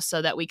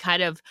virtuosa that we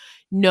kind of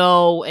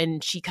know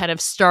and she kind of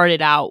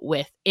started out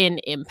with in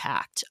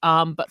Impact.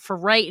 But for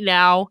right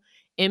now,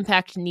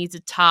 Impact needs a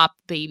top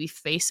baby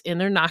face in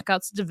their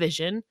Knockouts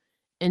division,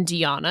 and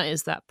Deonna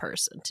is that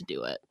person to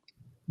do it.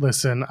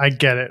 Listen, I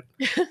get it.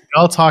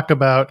 I'll talk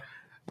about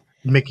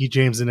Mickie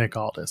James and Nick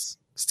Aldis,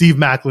 Steve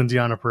Macklin,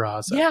 Deonna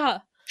Purrazzo, yeah,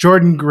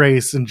 Jordynne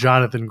Grace, and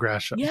Jonathan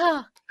Gresham.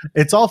 Yeah.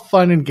 It's all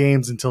fun and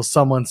games until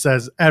someone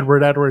says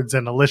Edward Edwards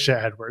and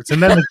Alicia Edwards.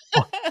 And then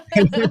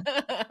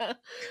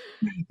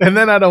and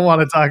then I don't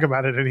want to talk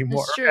about it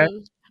anymore. That's true.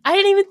 Okay? I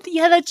didn't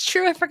even that's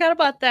true. I forgot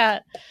about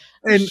that.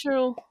 That's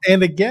true.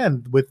 And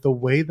again, with the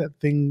way that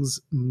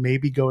things may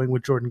be going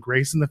with Jordynne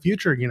Grace in the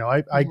future,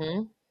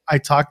 I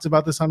talked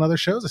about this on other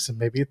shows. I said,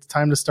 maybe it's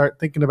time to start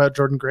thinking about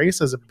Jordynne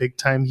Grace as a big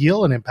time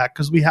heel in Impact,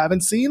 because we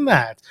haven't seen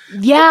that.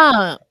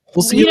 Yeah.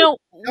 We'll see.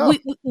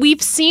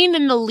 We've seen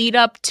in the lead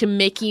up to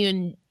Mickie,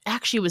 and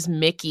actually it was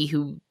Mickie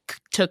who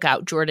took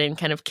out Jordan,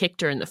 kind of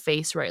kicked her in the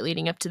face right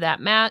leading up to that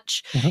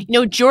match.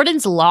 Mhm.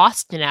 Jordan's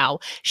lost now.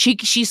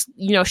 She's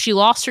she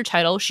lost her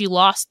title. She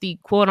lost the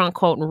quote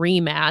unquote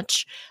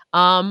rematch.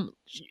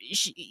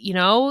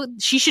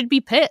 She should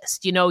be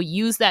pissed.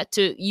 Use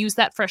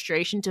that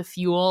frustration to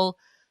fuel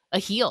a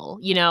heel.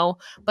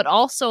 But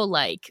also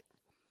like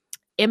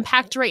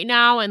Impact right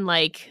now, and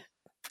like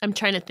I'm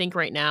trying to think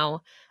right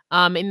now.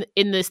 In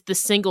the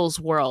singles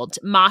world,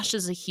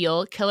 Masha's a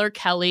heel. Killer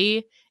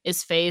Kelly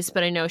is face,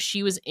 but I know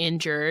she was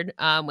injured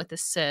with a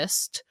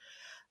cyst.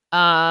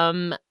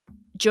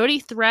 Jody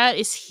Threat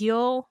is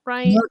heel,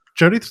 right? No,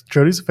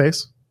 Jody's a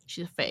face.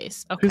 She's a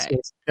face. She's Okay.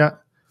 face. Yeah.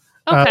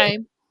 Okay.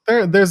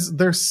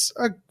 There's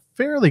a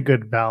fairly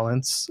good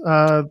balance.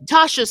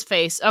 Tasha's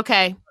face.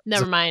 Okay.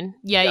 Never mind.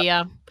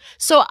 Yeah.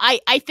 So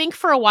I think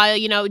for a while,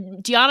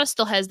 Deanna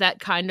still has that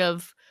kind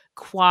of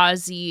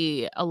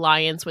quasi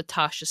alliance with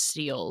Tasha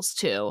Steelz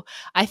too.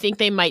 I think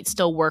they might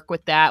still work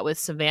with that with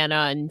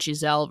Savannah and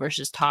Giselle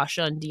versus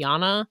Tasha and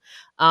Deanna.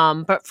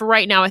 But for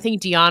right now, I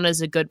think Deanna is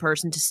a good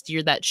person to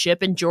steer that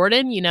ship. And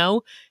Jordan,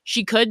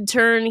 she could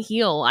turn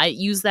heel.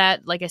 Use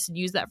that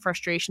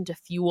frustration to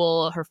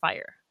fuel her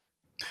fire.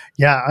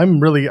 Yeah, I'm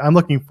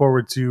looking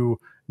forward to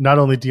not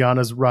only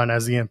Deanna's run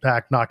as the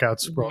Impact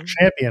Knockouts World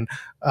Champion,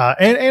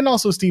 and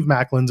also Steve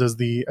Macklin's as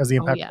the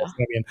Impact World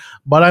Champion.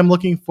 But I'm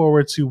looking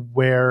forward to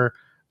where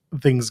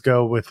things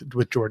go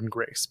with Jordan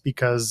Grace,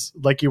 because,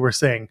 like you were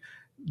saying,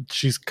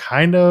 she's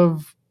kind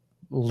of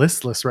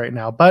listless right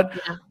now. But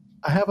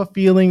I have a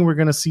feeling we're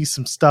going to see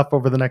some stuff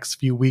over the next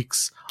few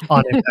weeks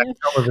on Impact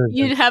Television.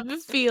 You'd have a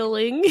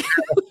feeling.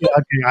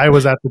 Okay, I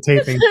was at the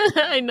taping.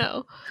 I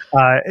know.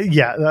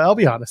 I'll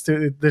be honest.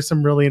 There's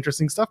some really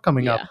interesting stuff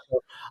coming up.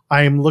 So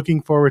I am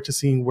looking forward to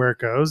seeing where it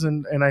goes,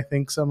 and I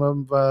think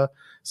some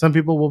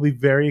people will be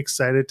very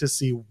excited to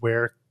see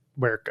where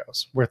it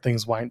goes, where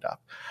things wind up.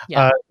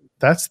 Yeah.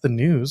 That's the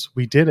news.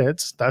 We did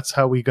it. That's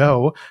how we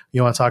go.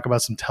 You want to talk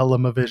about some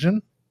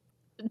television?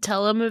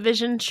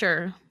 Television,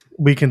 sure.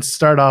 We can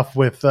start off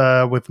with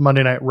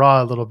Monday Night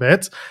Raw a little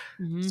bit.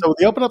 Mm-hmm. So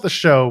they open up the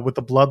show with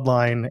the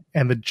Bloodline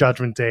and the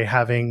Judgment Day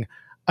having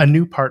a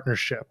new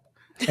partnership,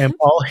 and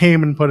Paul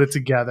Heyman put it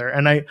together.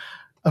 And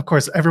of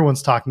course,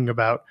 everyone's talking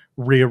about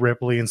Rhea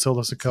Ripley and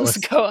Solo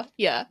Sikoa,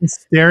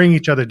 staring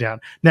each other down.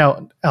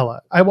 Now,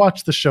 Ella, I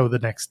watched the show the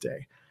next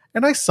day,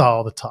 and I saw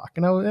all the talk,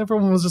 and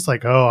everyone was just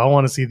like, "Oh, I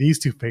want to see these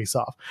two face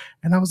off,"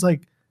 and I was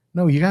like,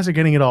 "No, you guys are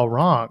getting it all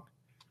wrong."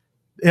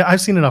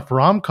 I've seen enough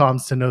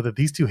rom-coms to know that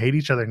these two hate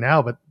each other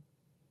now, but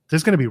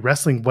there's going to be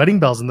wrestling wedding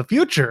bells in the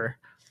future.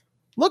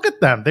 Look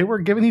at them. They were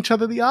giving each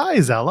other the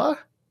eyes, Ella.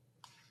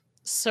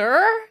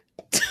 Sir?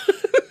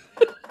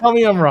 Tell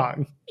me I'm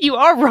wrong. You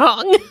are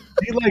wrong.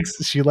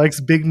 She likes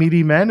big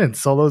meaty men, and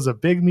Solo's a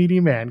big meaty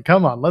man.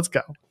 Come on, let's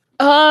go.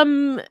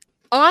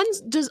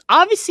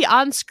 Obviously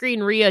on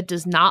screen Rhea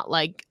does not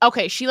like.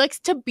 Okay, she likes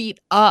to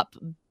beat up.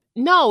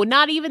 No,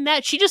 not even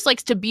that. She just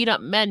likes to beat up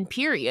men,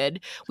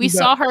 period. We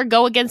saw her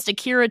go against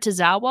Akira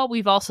Tozawa.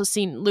 We've also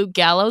seen Luke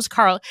Gallows.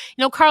 Carl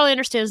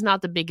Anderson is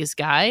not the biggest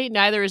guy.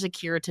 Neither is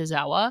Akira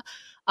Tozawa.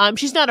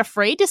 She's not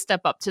afraid to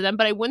step up to them,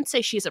 but I wouldn't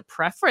say she has a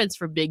preference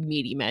for big,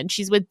 meaty men.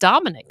 She's with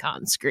Dominic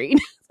on screen.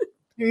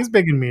 He's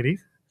big and meaty.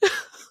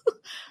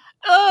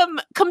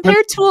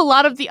 Compared to a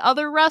lot of the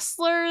other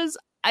wrestlers,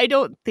 I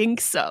don't think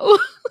so.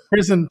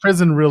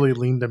 Prison really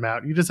leaned him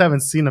out. You just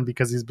haven't seen him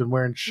because he's been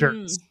wearing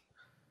shirts.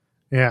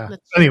 Yeah.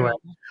 That's anyway,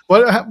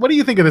 true. What do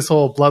you think of this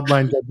whole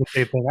Bloodline Judgment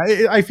Day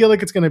thing? I feel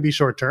like it's going to be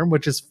short term,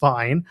 which is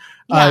fine.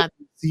 Yeah,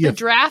 the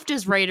draft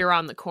is right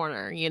around the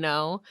corner.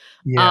 Yeah.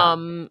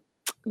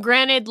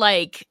 Granted,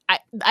 like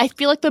I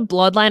feel like the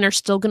Bloodline are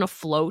still going to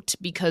float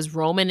because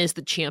Roman is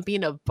the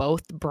champion of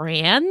both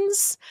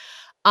brands.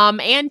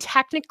 And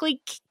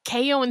technically,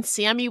 KO and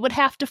Sammy would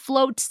have to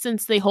float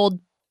since they hold.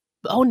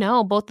 Oh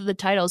no, both of the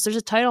titles. There's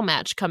a title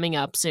match coming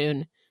up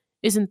soon,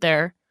 isn't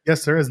there?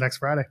 Yes, there is, next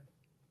Friday.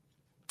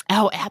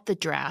 Oh, at the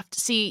draft.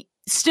 See,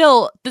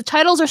 still, the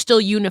titles are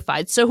still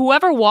unified. So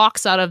whoever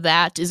walks out of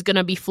that is going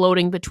to be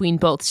floating between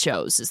both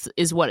shows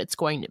is what it's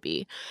going to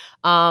be.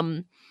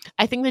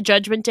 I think the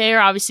Judgment Day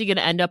are obviously going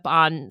to end up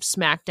on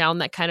SmackDown.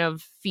 That kind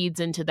of feeds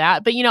into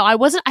that. But,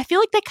 I feel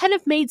like that kind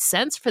of made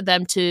sense for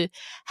them to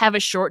have a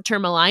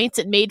short-term alliance.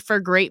 It made for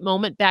a great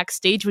moment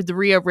backstage with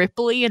Rhea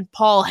Ripley and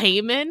Paul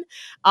Heyman.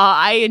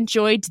 I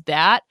enjoyed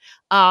that.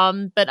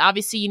 But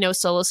obviously,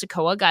 Solo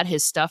Sikoa got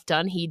his stuff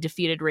done. He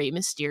defeated Rey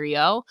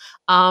Mysterio.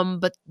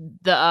 But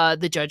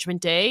the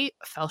Judgment Day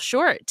fell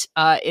short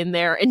in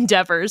their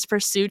endeavors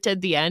pursuit at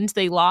the end.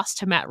 They lost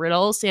to Matt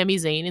Riddle, Sami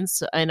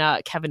Zayn,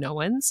 and Kevin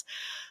Owens.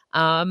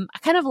 I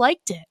kind of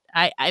liked it.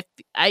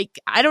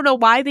 I don't know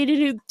why they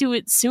didn't do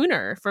it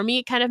sooner. For me,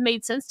 it kind of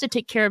made sense to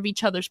take care of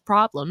each other's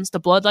problems.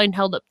 The Bloodline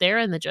held up there,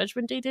 and the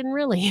Judgment Day didn't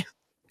really.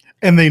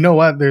 And they know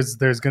what? There's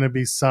going to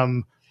be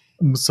some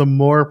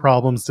more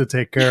problems to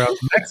take care of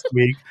next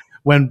week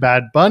when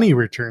Bad Bunny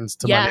returns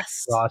to Monday Night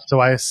Raw. So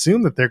I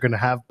assume that they're going to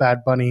have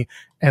Bad Bunny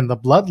and the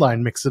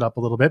Bloodline mix it up a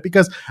little bit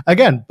because,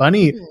 again,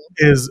 Bunny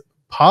is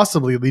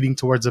possibly leading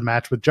towards a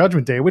match with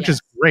Judgment Day, which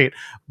is great.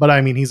 But I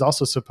mean, he's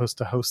also supposed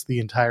to host the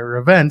entire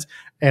event,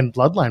 and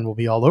Bloodline will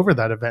be all over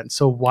that event.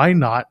 So why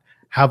not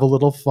have a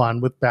little fun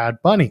with Bad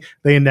Bunny?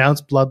 They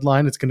announced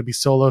Bloodline. It's going to be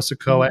Solo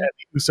Sikoa and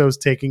the Usos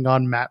taking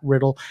on Matt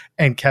Riddle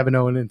and Kevin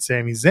Owens and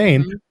Sami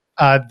Zayn.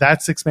 That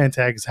 6-man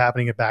tag is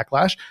happening at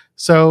Backlash.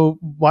 So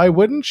why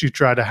wouldn't you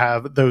try to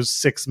have those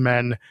 6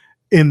 men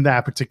in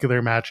that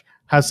particular match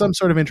have some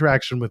sort of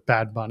interaction with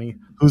Bad Bunny,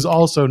 who's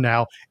also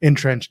now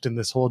entrenched in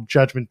this whole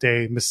Judgment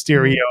Day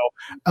Mysterio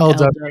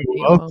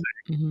LWO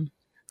thing?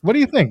 What do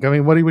you think? I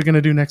mean, what are we going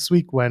to do next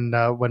week when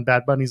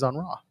Bad Bunny's on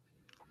Raw?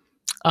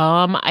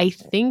 I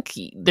think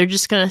they're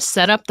just going to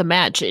set up the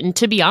match. And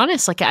to be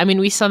honest, like, I mean,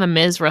 we saw The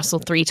Miz wrestle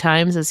 3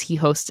 times as he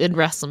hosted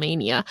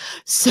WrestleMania.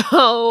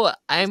 So,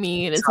 I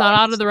mean, it's not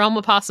out of the realm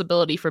of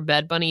possibility for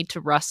Bad Bunny to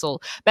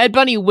wrestle. Bad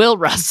Bunny will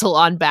wrestle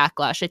on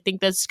Backlash. I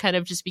think that's kind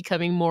of just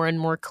becoming more and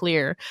more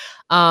clear.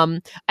 I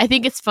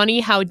think it's funny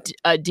how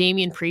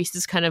Damian Priest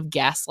is kind of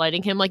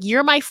gaslighting him. Like,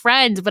 you're my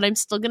friend, but I'm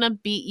still going to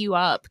beat you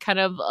up. Kind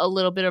of a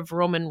little bit of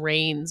Roman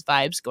Reigns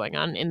vibes going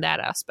on in that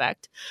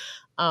aspect.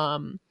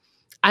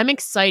 I'm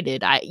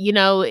excited. A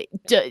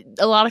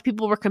lot of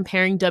people were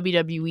comparing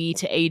WWE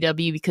to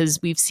AEW because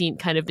we've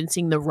been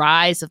seeing the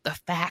rise of the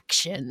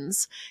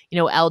factions,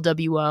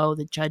 LWO,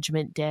 the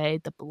Judgment Day,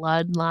 the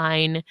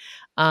Bloodline,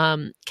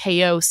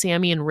 KO,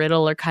 Sammy and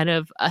Riddle are kind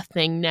of a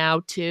thing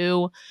now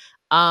too.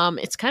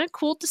 It's kind of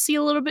cool to see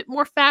a little bit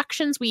more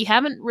factions. We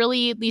haven't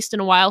really, at least in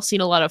a while, seen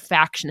a lot of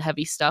faction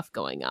heavy stuff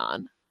going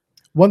on.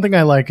 One thing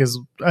I like is,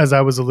 as I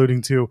was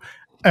alluding to,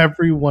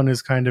 everyone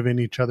is kind of in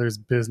each other's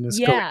business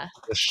going to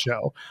this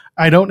show.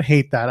 I don't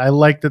hate that. I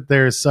like that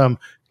there's some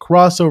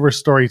crossover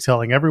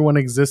storytelling. Everyone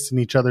exists in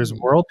each other's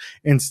world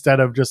instead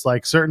of just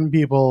like certain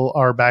people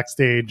are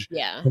backstage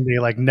and they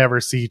like never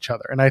see each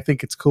other. And I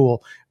think it's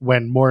cool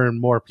when more and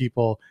more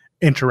people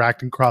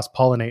interact and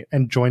cross-pollinate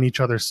and join each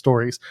other's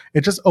stories.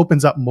 It just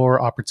opens up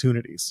more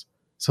opportunities.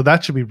 So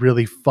that should be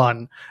really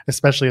fun,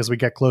 especially as we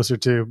get closer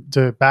to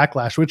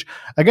Backlash, which,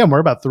 again, we're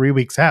about 3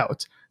 weeks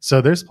out.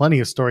 So there's plenty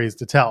of stories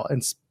to tell.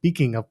 And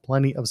speaking of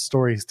plenty of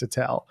stories to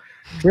tell,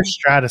 Trish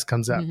Stratus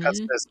comes out, cuts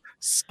this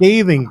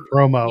scathing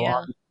promo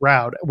on the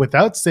crowd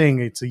without saying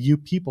it's a you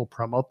people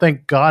promo.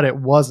 Thank God it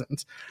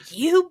wasn't.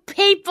 You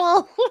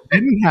people!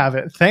 Didn't have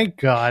it. Thank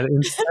God.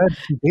 Instead,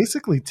 she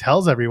basically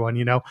tells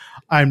everyone,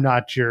 I'm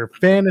not your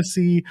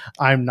fantasy.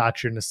 I'm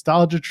not your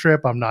nostalgia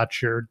trip. I'm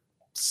not your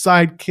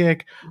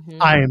sidekick.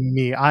 I am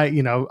me. I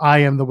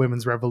am the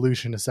women's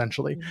revolution,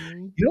 essentially.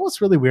 You know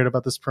what's really weird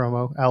about this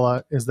promo,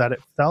 Ella, is that it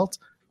felt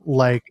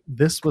like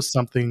this was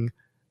something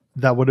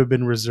that would have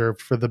been reserved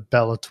for the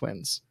Bella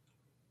twins.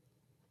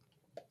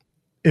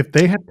 If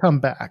they had come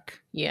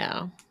back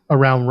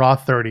around Raw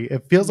 30,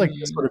 it feels like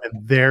this would have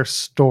been their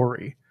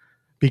story,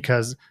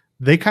 because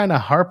they kind of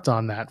harped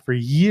on that for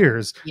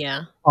years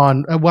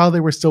while they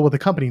were still with the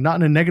company, not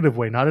in a negative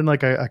way, not in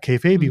like a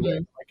kayfabe way,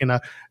 like in a,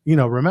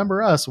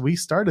 remember us, we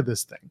started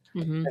this thing.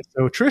 And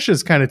so Trish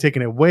is kind of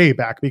taking it way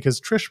back,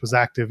 because Trish was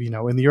active,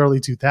 in the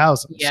early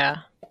 2000s. Yeah.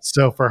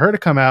 So for her to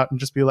come out and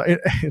just be like,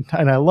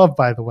 and I love,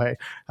 by the way,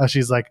 how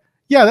she's like,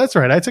 yeah, that's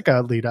right, I took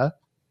out Lita.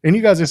 And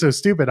you guys are so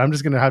stupid, I'm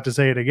just going to have to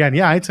say it again.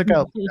 Yeah, I took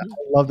out Lita.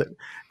 I loved it.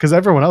 Because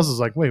everyone else was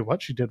like, wait,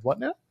 what? She did what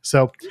now?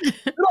 So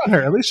good on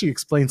her. At least she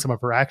explained some of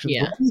her actions.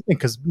 Yeah. What do you think?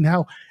 Because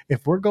now,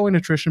 if we're going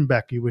to Trish and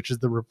Becky, which is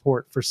the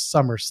report for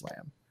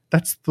SummerSlam,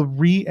 that's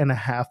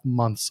 3.5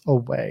 months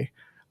away.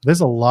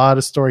 There's a lot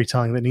of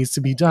storytelling that needs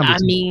to be done.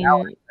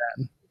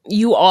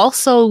 You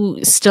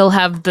also still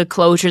have the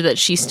closure that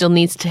she still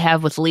needs to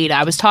have with Lita.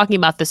 I was talking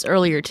about this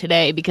earlier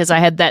today because I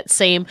had that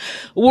same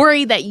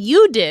worry that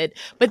you did.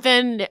 But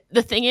then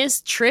the thing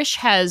is, Trish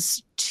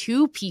has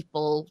 2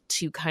 people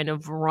to kind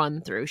of run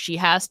through. She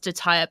has to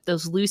tie up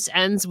those loose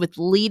ends with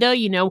Lita,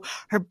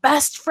 her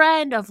best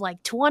friend of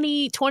like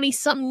 20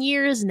 something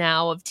years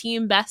now of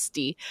Team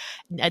Bestie,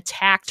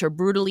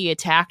 brutally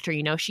attacked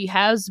her. She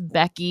has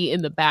Becky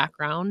in the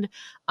background.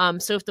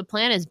 So if the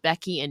plan is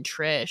Becky and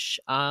Trish,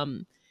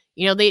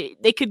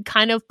 they could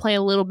kind of play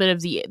a little bit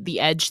of the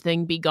Edge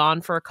thing, be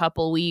gone for a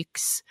couple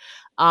weeks,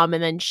 and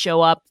then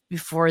show up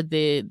before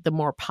the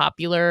more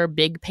popular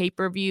big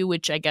pay-per-view,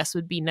 which I guess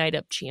would be Night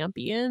of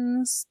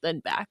Champions,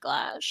 then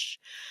Backlash.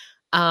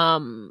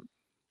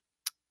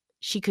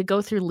 She could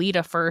go through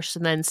Lita first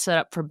and then set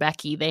up for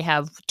Becky. They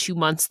have 2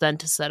 months then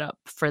to set up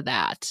for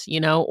that,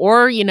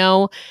 or,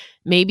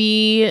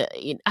 maybe,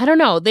 I don't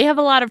know. They have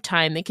a lot of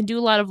time. They can do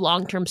a lot of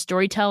long-term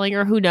storytelling,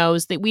 or who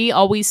knows, that we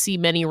always see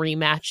many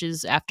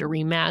rematches after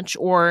rematch,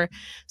 or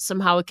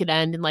somehow it could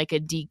end in like a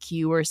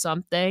DQ or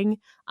something.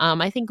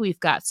 I think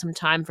we've got some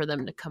time for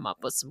them to come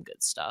up with some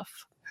good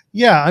stuff.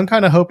 Yeah, I'm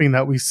kind of hoping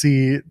that we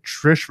see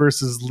Trish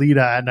versus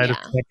Lita at Night of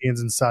Champions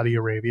in Saudi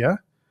Arabia,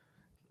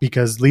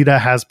 because Lita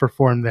has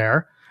performed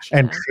there,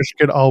 and Trish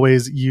could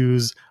always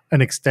use an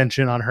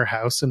extension on her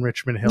house in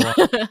Richmond Hill.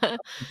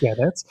 Get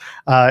it?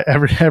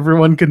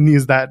 Everyone can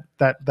use that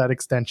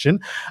extension.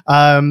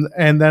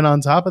 And then on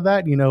top of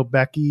that,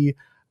 Becky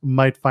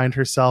might find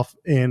herself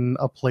in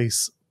a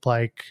place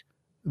like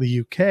the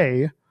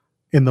UK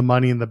in the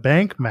Money in the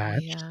Bank Oh,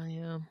 match,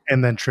 yeah.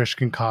 and then Trish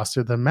can cost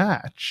her the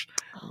match.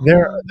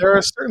 There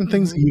are certain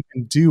things that you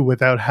can do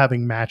without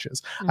having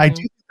matches. I do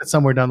think that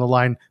somewhere down the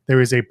line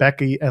there is a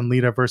Becky and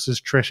Lita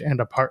versus Trish and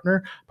a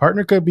partner.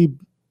 Partner could be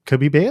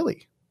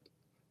Bailey.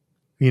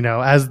 You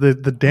know, as the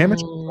Damage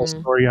Control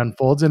story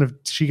unfolds, and if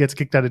she gets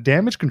kicked out of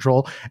Damage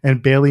Control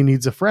and Bailey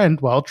needs a friend,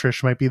 well,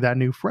 Trish might be that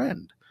new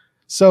friend.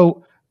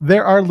 So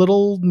there are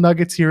little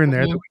nuggets here and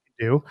there that we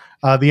can do.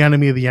 The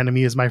enemy of the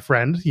enemy is my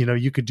friend. You know,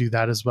 you could do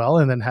that as well,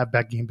 and then have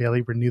Becky and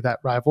Bailey renew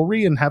that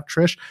rivalry, and have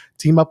Trish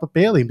team up with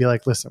Bailey and be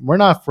like, listen, we're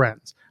not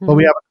friends, but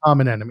we have a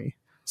common enemy.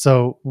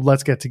 So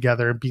let's get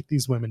together and beat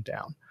these women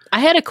down. I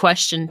had a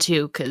question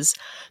too, because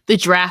the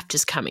draft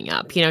is coming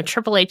up. You know,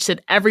 Triple H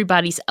said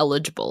everybody's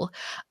eligible.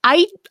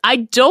 I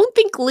don't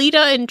think Lita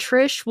and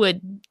Trish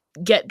would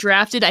get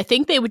drafted. I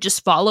think they would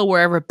just follow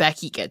wherever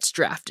Becky gets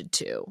drafted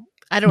to.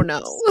 I don't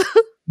know.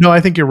 No, I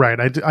think you're right.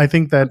 I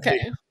think that they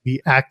would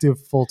be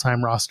active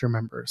full-time roster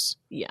members.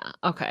 Yeah.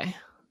 Okay.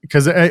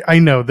 Because I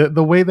know that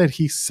the way that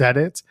he said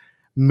it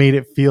made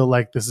it feel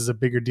like this is a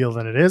bigger deal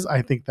than it is.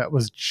 I think that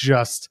was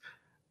just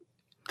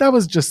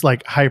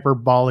like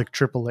hyperbolic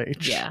Triple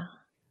H. Yeah.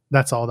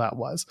 That's all that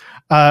was.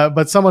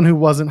 But someone who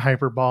wasn't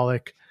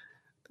hyperbolic,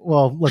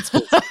 well, let's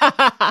face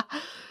it.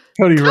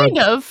 Cody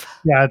Rhodes.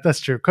 Yeah, that's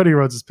true. Cody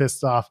Rhodes is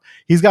pissed off.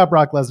 He's got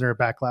Brock Lesnar at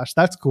Backlash.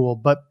 That's cool.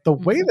 But the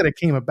way that it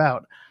came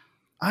about,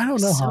 I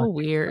don't know. So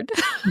weird.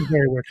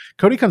 Very weird.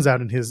 Cody comes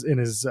out in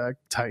his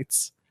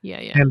tights. Yeah.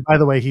 And by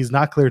the way, he's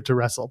not cleared to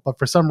wrestle, but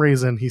for some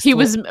reason he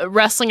was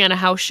wrestling at a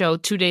house show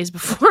 2 days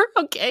before.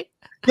 Okay.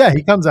 Yeah,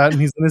 he comes out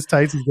and he's in his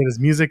tights. He's got his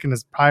music and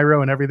his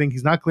pyro and everything.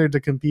 He's not cleared to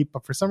compete,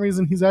 but for some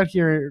reason he's out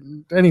here.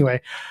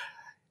 Anyway,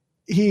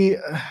 I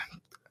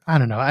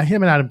don't know.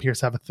 Him and Adam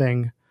Pearce have a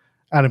thing.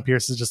 Adam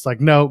Pearce is just like,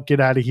 no, get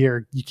out of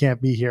here. You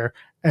can't be here.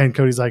 And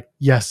Cody's like,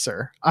 yes,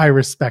 sir. I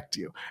respect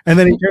you. And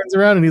then he turns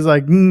around and he's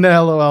like,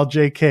 LOL,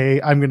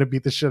 JK, I'm going to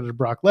beat the shit out of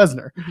Brock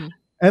Lesnar.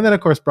 And then, of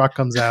course, Brock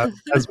comes out,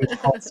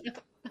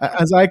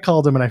 as I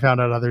called him, and I found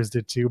out others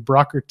did too,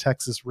 Brocker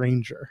Texas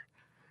Ranger.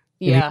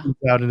 Yeah. He comes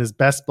out in his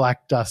best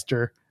black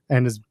duster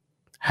and his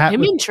hat.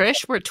 Him and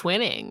Trish were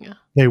twinning.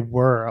 They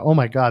were. Oh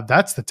my God,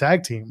 that's the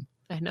tag team.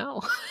 I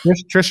know.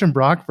 Trish and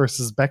Brock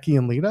versus Becky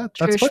and Lita.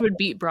 Trish would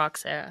beat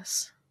Brock's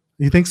ass.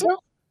 You think so?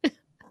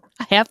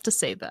 I have to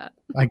say that.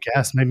 I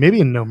guess. Maybe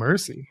in No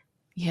Mercy.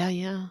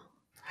 Yeah.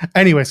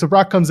 Anyway, so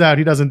Brock comes out.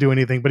 He doesn't do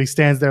anything, but he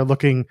stands there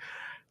looking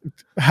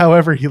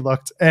however he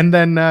looked. And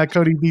then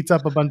Cody beats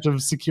up a bunch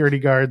of security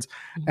guards.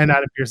 And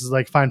Adam Pearce is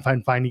like, fine.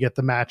 You get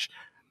the match.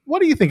 What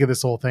do you think of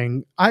this whole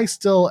thing? I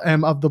still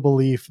am of the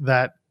belief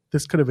that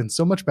this could have been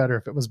so much better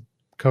if it was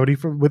Cody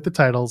with the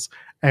titles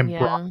and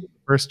Brock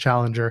first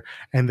challenger.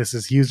 And this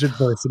is huge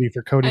adversity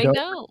for Cody. I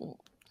know.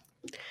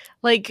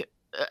 Like,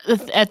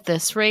 at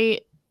this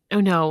rate,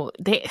 oh no,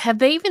 have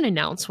they even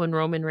announced when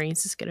Roman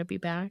Reigns is going to be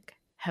back?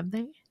 Have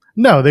they?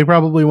 No, they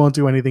probably won't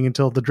do anything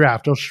until the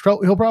draft.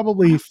 He'll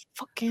probably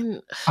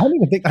fucking. I don't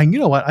even think. You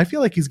know what? I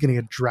feel like he's going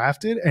to get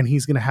drafted, and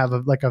he's going to have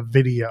a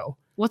video.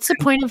 What's the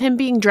point of him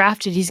being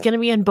drafted? He's going to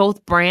be in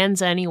both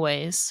brands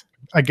anyways.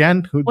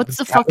 Again, what's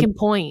the fucking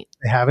point?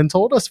 They haven't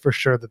told us for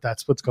sure that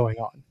that's what's going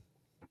on.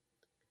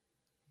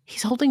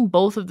 He's holding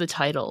both of the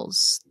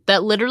titles.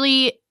 That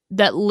literally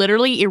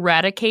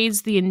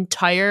eradicates the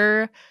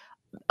entire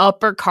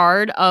upper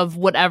card of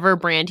whatever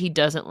brand he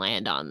doesn't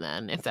land on.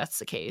 Then, if that's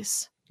the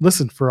case.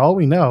 Listen, for all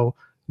we know,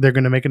 they're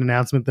going to make an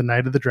announcement the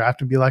night of the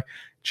draft and be like,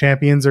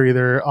 champions are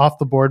either off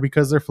the board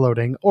because they're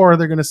floating, or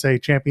they're going to say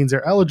champions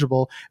are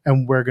eligible,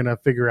 and we're going to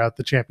figure out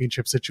the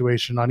championship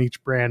situation on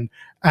each brand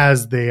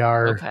as they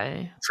are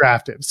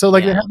drafted. So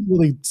they haven't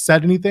really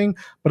said anything,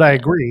 but I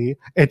agree.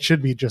 It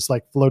should be just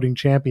like floating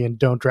champion,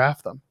 don't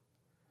draft them.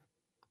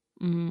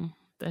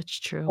 That's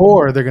true.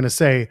 Or they're going to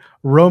say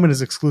Roman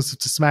is exclusive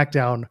to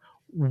SmackDown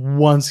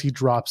once he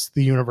drops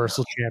the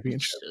Universal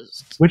Championship,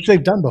 which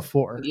they've done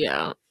before.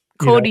 Yeah.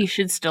 Cody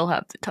should still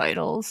have the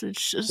titles.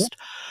 It's just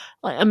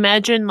like,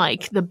 imagine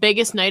like the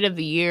biggest night of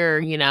the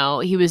year,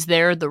 he was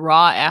there the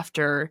Raw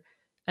after,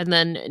 and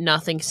then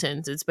nothing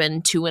since. It's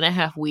been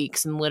 2.5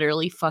 weeks and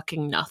literally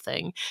fucking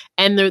nothing.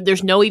 And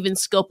there's no even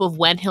scope of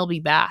when he'll be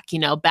back.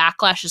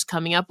 Backlash is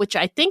coming up, which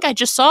I think I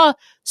just saw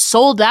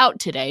sold out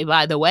today,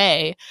 by the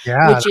way,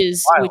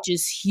 which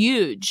is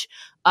huge.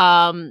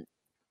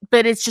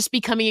 But it's just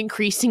becoming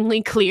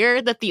increasingly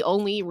clear that the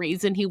only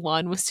reason he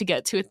won was to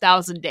get to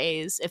 1,000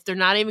 days. If they're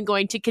not even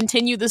going to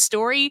continue the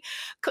story,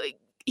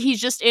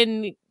 he's just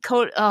in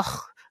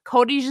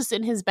Cody's just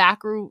in his back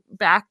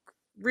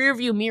rear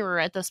view mirror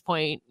at this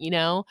point.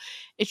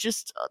 It's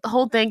just the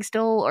whole thing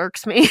still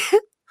irks me.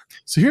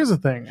 So here's the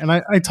thing, and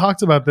I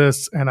talked about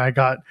this, and I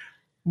got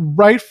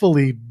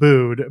rightfully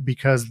booed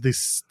because the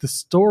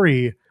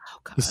story.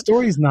 The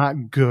story's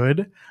not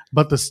good,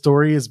 but the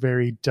story is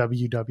very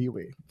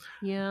WWE.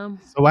 Yeah.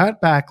 So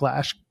at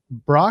Backlash,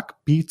 Brock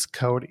beats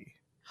Cody.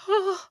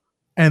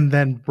 And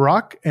then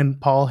Brock and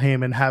Paul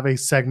Heyman have a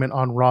segment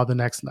on Raw the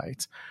next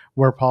night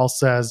where Paul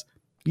says,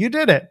 "You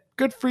did it.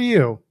 good for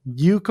you.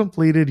 You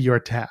completed your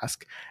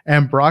task.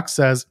 And Brock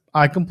says,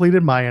 I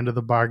completed my end of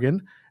the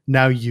bargain.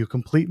 Now you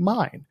complete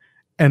mine.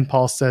 And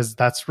Paul says,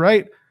 that's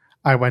right.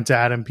 I went to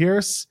Adam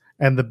Pearce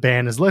and the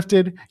ban is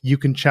lifted. You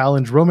can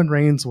challenge Roman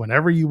Reigns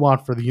whenever you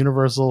want for the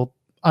Universal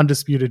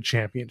Undisputed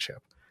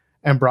Championship.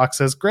 And Brock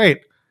says,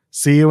 great.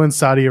 See you in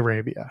Saudi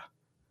Arabia.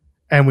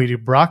 And we do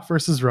Brock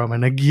versus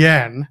Roman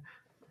again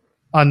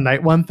on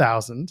night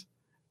 1000.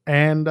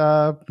 And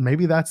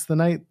maybe that's the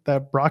night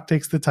that Brock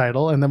takes the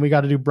title. And then we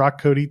got to do Brock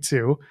Cody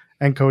too.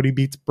 And Cody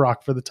beats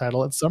Brock for the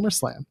title at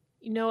SummerSlam.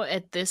 You know,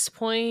 at this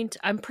point,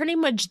 I'm pretty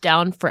much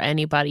down for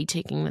anybody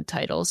taking the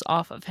titles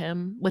off of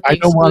him. With the I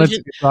don't want it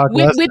to be Brock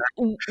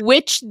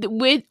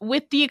Lesnar.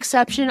 with the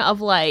exception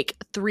of like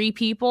 3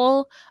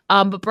 people.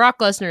 But Brock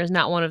Lesnar is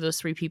not one of those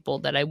 3 people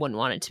that I wouldn't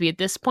want it to be. At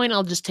this point,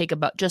 I'll just take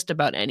just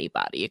about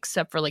anybody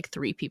except for like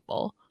 3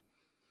 people.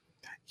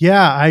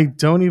 Yeah, I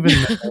don't even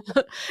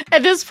know.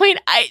 At this point,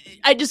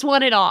 I just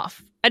want it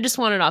off. I just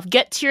want it off.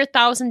 Get to your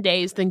 1,000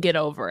 days, then get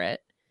over it.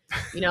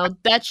 You know,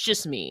 that's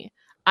just me.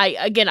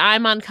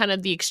 I'm on kind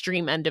of the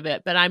extreme end of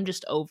it, but I'm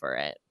just over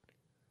it.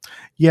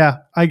 Yeah,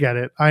 I get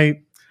it.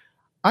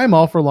 I'm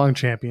all for long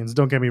champions.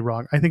 Don't get me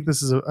wrong. I think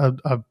this is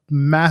a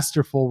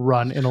masterful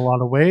run in a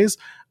lot of ways,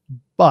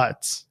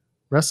 but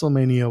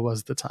WrestleMania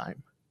was the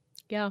time.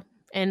 Yeah.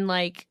 And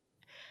like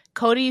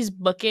Cody's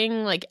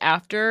booking, like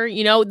after,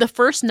 you know, the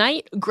first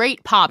night,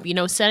 great pop, you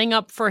know, setting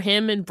up for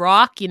him and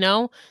Brock, you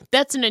know,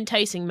 that's an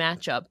enticing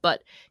matchup.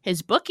 But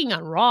his booking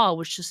on Raw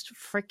was just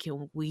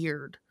freaking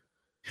weird.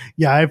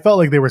 Yeah, I felt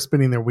like they were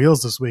spinning their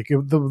wheels this week.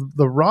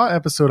 The Raw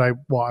episode I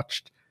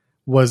watched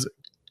was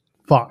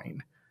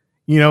fine.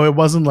 You know, it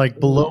wasn't like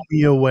blow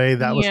me away.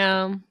 That was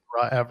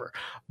Raw ever.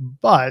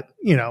 But,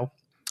 you know,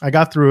 I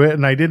got through it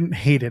and I didn't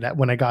hate it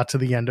when I got to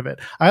the end of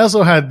it. I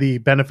also had the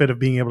benefit of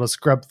being able to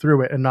scrub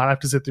through it and not have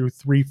to sit through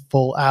 3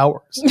 full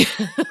hours.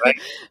 Right?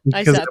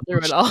 I sat through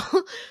it all.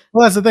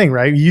 Well, that's the thing,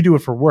 right? You do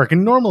it for work,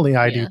 and normally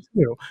I do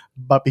too.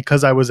 But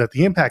because I was at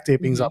the Impact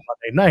tapings on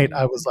Monday night,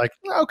 I was like,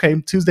 okay,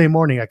 Tuesday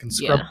morning I can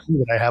scrub through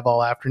what I have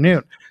all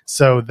afternoon.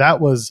 So that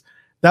was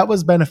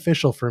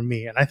beneficial for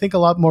me. And I think a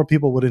lot more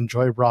people would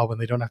enjoy Raw when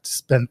they don't have to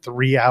spend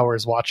 3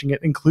 hours watching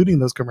it, including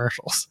those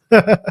commercials.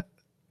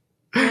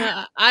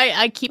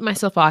 I keep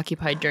myself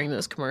occupied during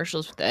those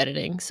commercials with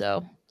editing,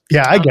 so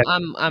yeah, I get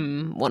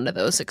I'm one of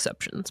those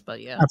exceptions, but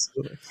yeah,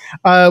 absolutely.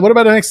 What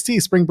about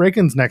NXT Spring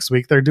Break-ins next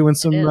week? They're doing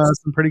some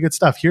pretty good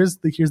stuff. Here's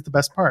the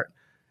best part: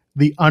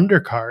 the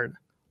undercard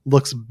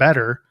looks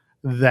better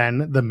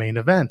than the main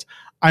event.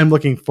 I'm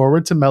looking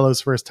forward to Melo's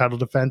first title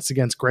defense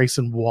against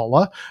Grayson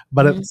Waller,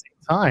 but at the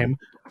same time,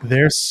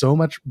 there's so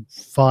much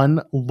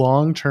fun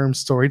long-term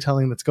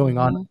storytelling that's going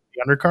on in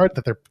the undercard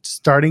that they're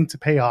starting to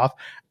pay off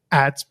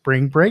at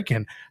Spring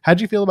Break-In.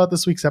 How'd you feel about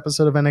this week's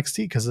episode of NXT?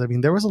 Because, I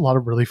mean, there was a lot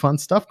of really fun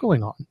stuff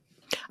going on.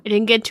 I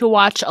didn't get to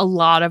watch a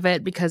lot of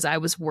it because I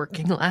was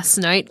working last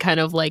night, kind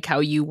of like how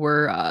you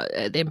were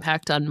at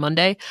Impact on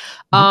Monday.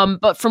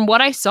 But from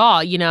what I saw,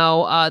 you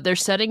know, they're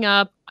setting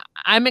up.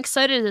 I'm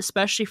excited,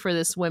 especially for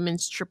this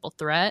women's triple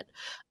threat.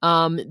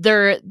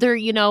 They're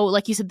you know,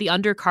 like you said, the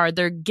undercard.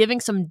 They're giving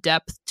some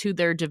depth to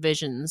their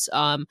divisions.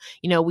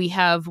 You know, we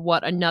have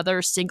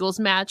another singles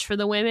match for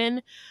the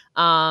women.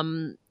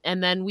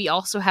 And then we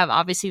also have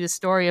obviously the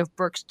story of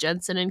Brooks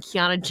Jensen and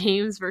Kiana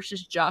James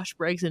versus Josh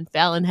Briggs and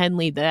Fallon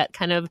Henley, that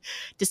kind of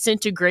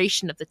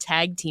disintegration of the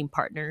tag team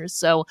partners.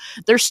 So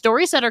their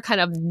stories that are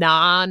kind of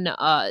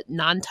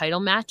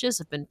non-title matches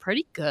have been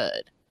pretty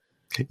good.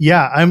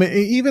 Yeah, I mean,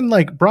 even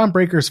like Braun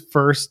Breaker's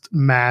first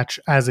match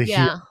as a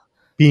heel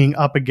being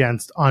up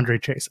against Andre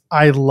Chase.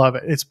 I love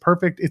it. It's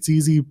perfect. It's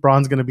easy.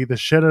 Braun's going to be the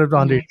shit out of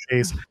Andre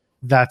Chase.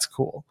 That's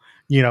cool.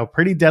 You know,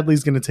 Pretty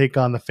Deadly's going to take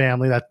on the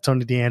family. That's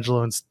Tony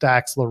D'Angelo and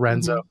Stax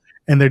Lorenzo.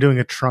 And they're doing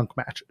a trunk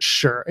match.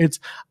 Sure.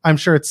 I'm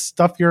sure it's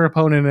stuff your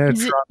opponent in a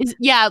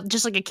trunk.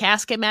 Just like a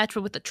casket match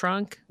with the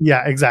trunk.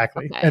 Yeah,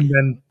 exactly. Okay. And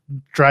then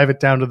drive it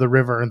down to the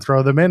river and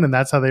throw them in, and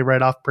that's how they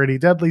write off Pretty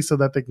Deadly so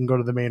that they can go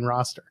to the main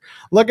roster.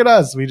 Look at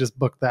us. We just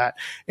booked that.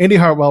 Andy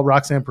Hartwell,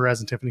 Roxanne Perez,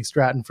 and Tiffany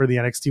Stratton for the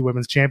NXT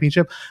Women's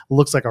Championship.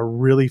 Looks like a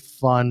really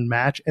fun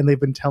match, and they've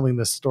been telling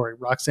this story.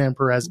 Roxanne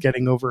Perez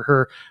getting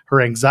over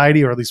her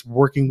anxiety, or at least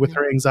working with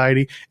her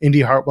anxiety. Indy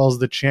Hartwell's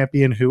the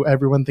champion who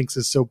everyone thinks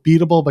is so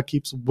beatable but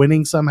keeps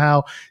winning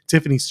somehow.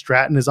 Tiffany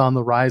Stratton is on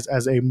the rise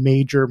as a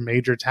major,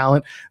 major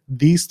talent.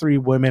 These 3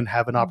 women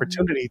have an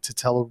opportunity to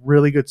tell a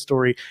really good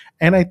story,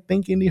 and I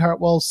think Indy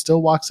Hartwell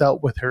still walks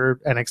out with her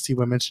NXT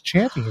Women's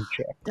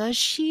Championship. Does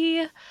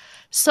she?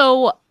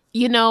 So,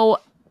 you know,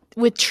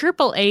 with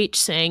Triple H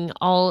saying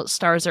all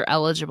stars are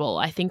eligible,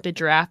 I think the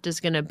draft is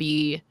going to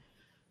be,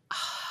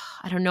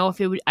 I don't know if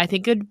it would, I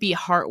think it would be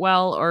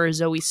Hartwell or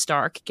Zoe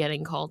Stark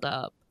getting called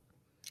up.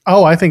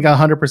 Oh, I think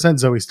 100%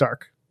 Zoe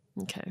Stark.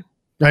 Okay.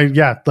 I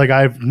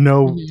have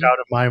no doubt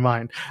in my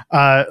mind.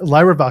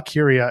 Lyra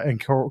Valkyria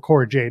and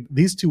Cora Jade,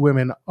 these 2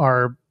 women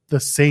are the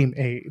same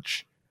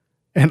age.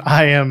 And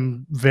I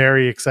am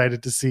very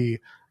excited to see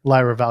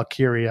Lyra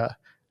Valkyria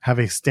have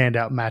a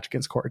standout match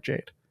against Cora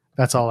Jade.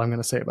 That's all I'm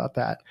going to say about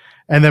that.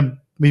 And then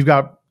We've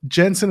got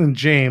Jensen and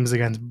James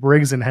against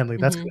Briggs and Henley.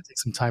 That's going to take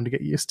some time to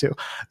get used to.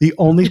 The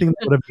only thing that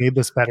would have made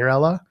this better,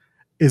 Ella,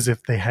 is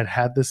if they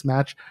had this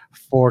match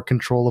for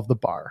control of the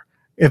bar.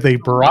 If they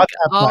brought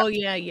that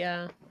match,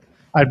 yeah.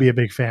 I'd be a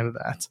big fan of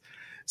that.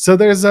 So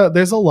there's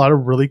a lot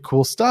of really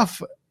cool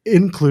stuff,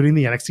 including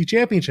the NXT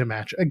Championship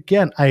match.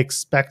 Again, I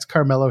expect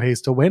Carmelo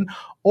Hayes to win,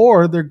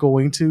 or they're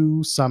going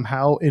to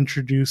somehow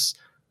introduce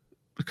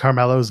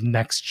Carmelo's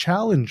next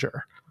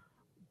challenger.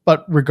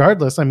 But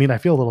regardless, I mean, I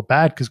feel a little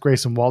bad because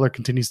Grayson Waller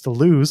continues to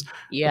lose.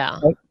 Yeah.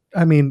 But,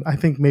 I mean, I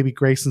think maybe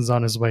Grayson's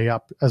on his way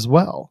up as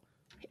well.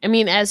 I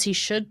mean, as he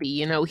should be.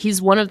 You know,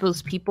 he's one of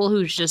those people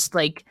who's just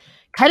like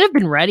kind of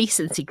been ready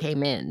since he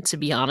came in, to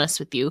be honest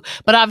with you.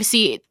 But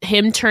obviously,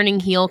 him turning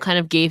heel kind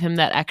of gave him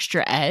that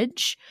extra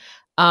edge.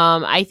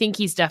 I think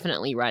he's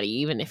definitely ready,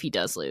 even if he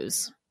does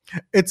lose.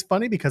 It's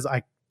funny because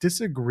I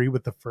disagree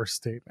with the first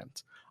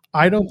statement.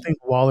 I don't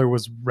think Waller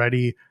was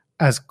ready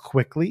as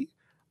quickly.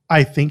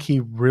 I think he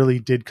really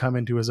did come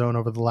into his own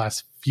over the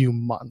last few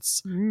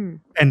months.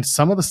 And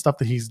some of the stuff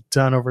that he's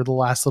done over the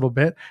last little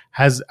bit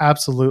has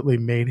absolutely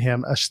made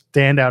him a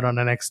standout on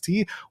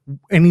NXT.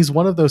 And he's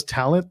one of those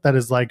talent that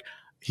is like,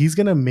 he's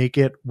going to make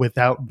it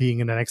without being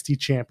an NXT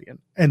champion.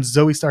 And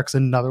Zoe Stark's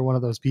another one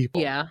of those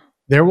people. Yeah.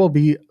 There will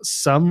be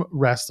some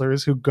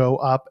wrestlers who go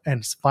up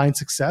and find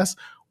success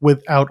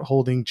without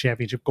holding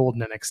championship gold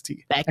in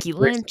NXT. Becky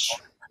Lynch.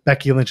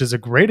 Becky Lynch is a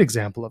great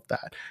example of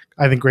that.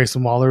 I think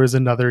Grayson Waller is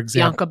another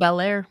example. Bianca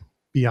Belair.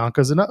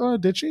 Bianca's another. Oh,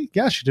 did she?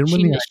 Yeah, she didn't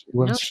win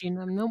the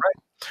No.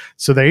 Right.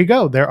 So there you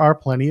go. There are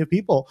plenty of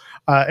people.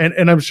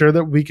 And I'm sure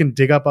that we can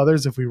dig up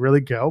others if we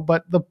really go.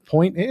 But the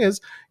point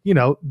is, you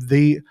know,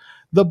 the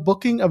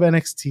booking of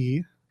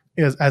NXT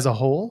as a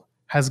whole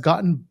has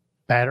gotten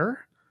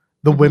better.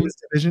 The women's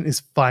division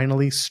is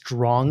finally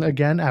strong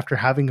again after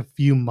having a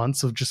few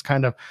months of just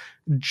kind of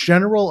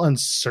general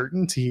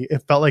uncertainty.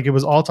 It felt like it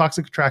was all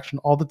toxic attraction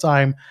all the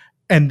time.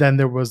 And then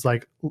there was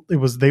like,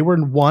 they were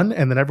in 1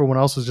 and then everyone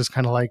else was just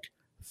kind of like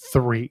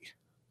 3.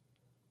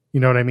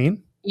 You know what I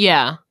mean?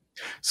 Yeah.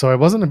 So I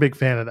wasn't a big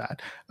fan of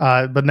that.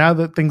 But now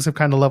that things have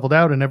kind of leveled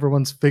out and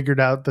everyone's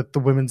figured out that the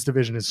women's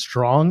division is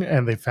strong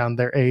and they found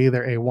their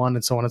A1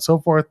 and so on and so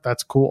forth,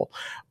 that's cool.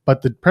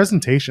 But the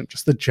presentation,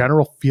 just the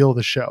general feel of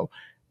the show,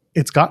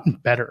 it's gotten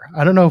better.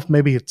 I don't know if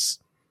maybe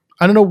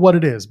I don't know what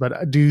it is,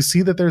 but do you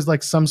see that there's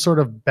like some sort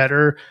of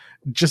better,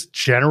 just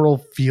general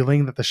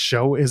feeling that the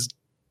show is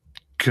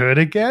good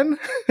again?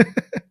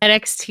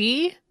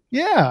 NXT?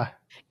 Yeah.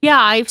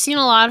 Yeah, I've seen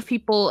a lot of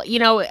people, you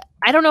know,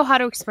 I don't know how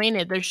to explain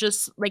it. There's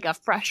just like a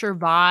fresher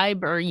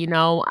vibe or, you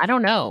know, I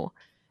don't know.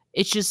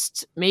 It's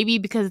just maybe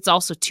because it's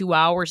also 2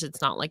 hours. It's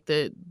not like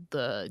the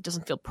it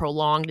doesn't feel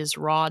prolonged as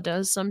Raw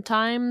does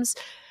sometimes.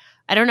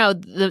 I don't know.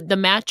 The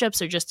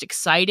matchups are just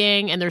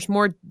exciting and there's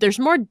more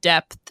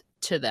depth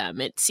to them.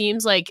 It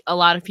seems like a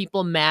lot of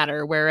people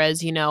matter,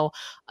 whereas, you know,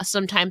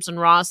 sometimes on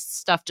Raw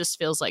stuff just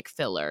feels like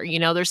filler. You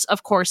know, there's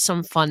of course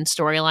some fun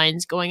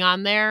storylines going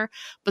on there,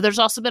 but there's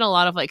also been a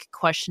lot of like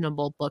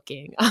questionable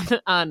booking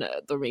on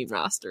the main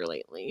roster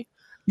lately.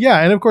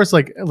 Yeah, and of course,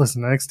 like,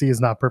 listen, NXT is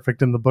not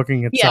perfect in the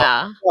booking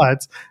itself,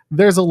 but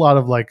there's a lot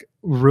of like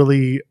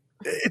really,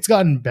 it's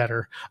gotten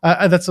better.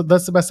 That's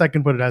the best I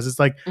can put it as. It's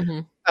like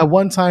at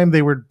one time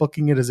they were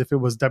booking it as if it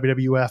was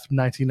WWF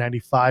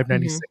 1995,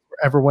 96, where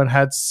everyone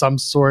had some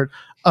sort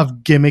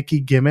of gimmick,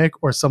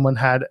 or someone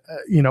had,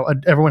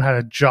 everyone had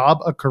a job,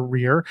 a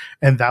career,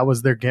 and that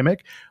was their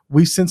gimmick.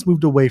 We've since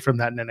moved away from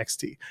that in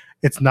NXT.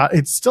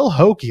 It's still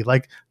hokey.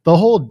 Like the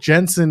whole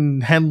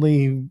Jensen,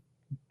 Henley,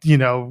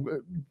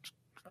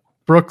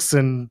 Brooks,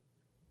 and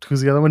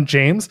who's the other one?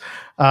 James.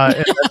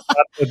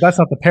 That's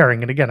not the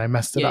pairing. And again, I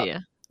messed it up. Yeah.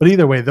 But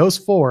either way, those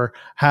 4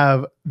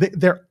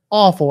 they're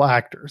awful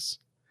actors.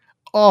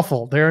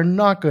 Awful. They're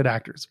not good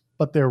actors,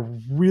 but they're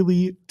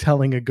really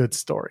telling a good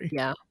story.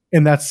 Yeah.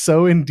 And that's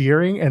so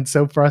endearing and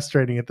so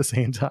frustrating at the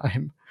same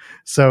time.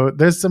 So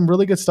there's some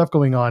really good stuff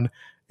going on.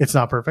 It's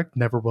not perfect,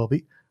 never will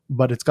be,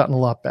 but it's gotten a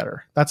lot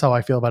better. That's how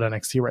I feel about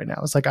NXT right now.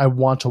 It's like I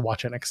want to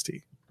watch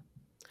NXT.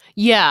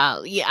 Yeah.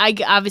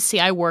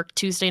 I work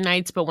Tuesday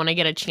nights, but when I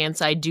get a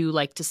chance, I do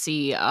like to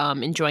see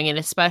enjoying it,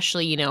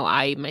 especially,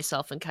 I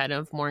myself am kind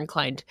of more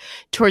inclined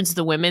towards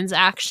the women's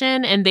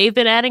action, and they've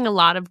been adding a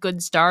lot of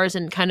good stars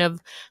and kind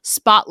of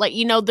spotlight,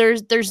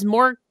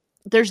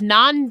 there's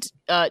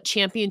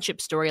non-championship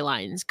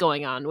storylines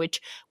going on,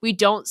 which we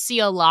don't see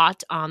a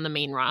lot on the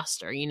main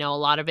roster. A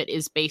lot of it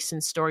is based in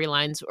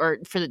storylines or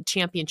for the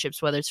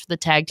championships, whether it's for the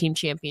tag team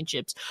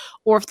championships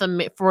or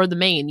for the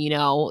main,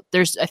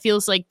 I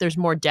feels like there's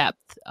more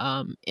depth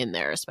in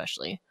there,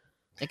 especially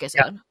like I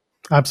said.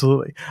 Yeah,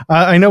 absolutely.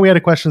 I know we had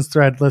a questions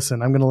thread.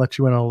 Listen, I'm going to let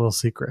you in on a little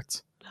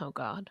secret. Oh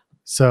God.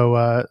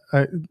 So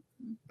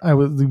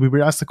we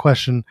were asked the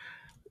question,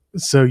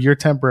 so you're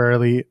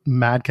temporarily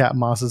Madcap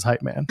Moss's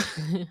hype man.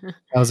 That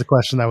was a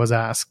question that was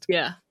asked.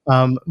 Yeah.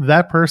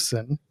 That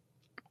person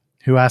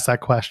who asked that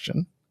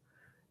question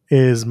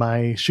is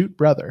my shoot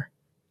brother.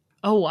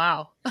 Oh,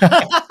 wow.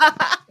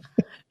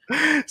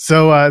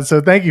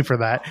 So thank you for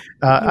that.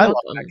 I love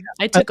that.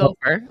 I took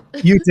over.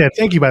 You did.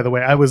 Thank you, by the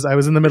way. I was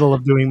in the middle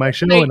of doing my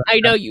show. And I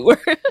know you were.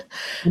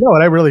 You know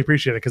what? I really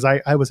appreciate it because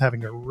I was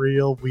having a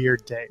real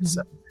weird day.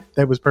 So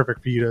that was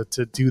perfect for you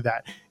to do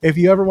that. If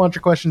you ever want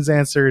your questions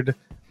answered,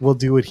 we'll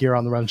do it here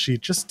on the Run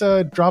Sheet. Just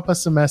drop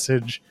us a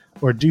message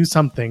or do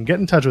something. Get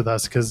in touch with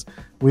us because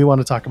we want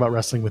to talk about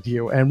wrestling with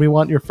you, and we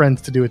want your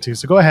friends to do it too.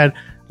 So go ahead,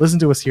 listen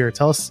to us here.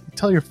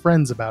 Tell your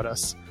friends about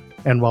us.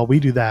 And while we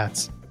do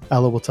that,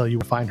 Ella will tell you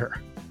where to find her.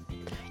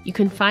 You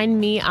can find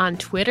me on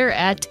Twitter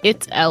at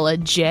It's Ella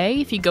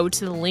J. If you go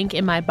to the link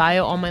in my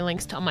bio, all my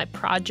links to all my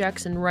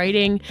projects and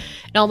writing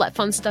and all that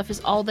fun stuff is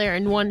all there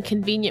in one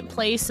convenient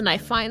place. And I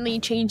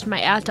finally changed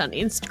my @ on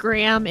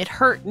Instagram. It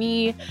hurt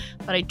me,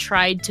 but I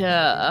tried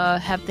to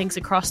have things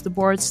across the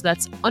board. So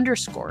that's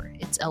 _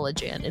 It's Ella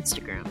J on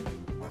Instagram.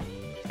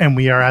 And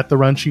we are at the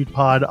Run Sheet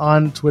Pod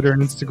on Twitter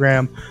and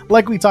Instagram.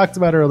 Like we talked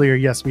about earlier,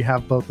 yes, we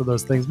have both of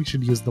those things. We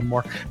should use them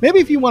more. Maybe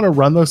if you want to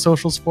run those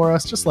socials for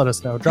us, just let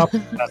us know. Drop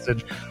us a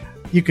message.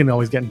 You can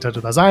always get in touch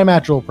with us. I am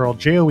at Joel Pearl,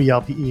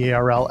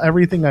 JoelPearl.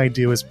 Everything I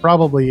do is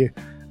probably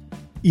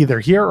either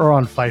here or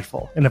on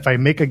Fightful. And if I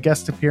make a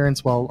guest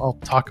appearance, well, I'll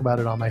talk about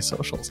it on my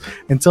socials.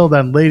 Until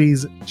then,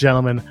 ladies,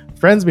 gentlemen,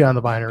 friends beyond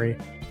the binary,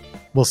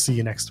 we'll see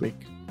you next week.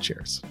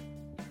 Cheers.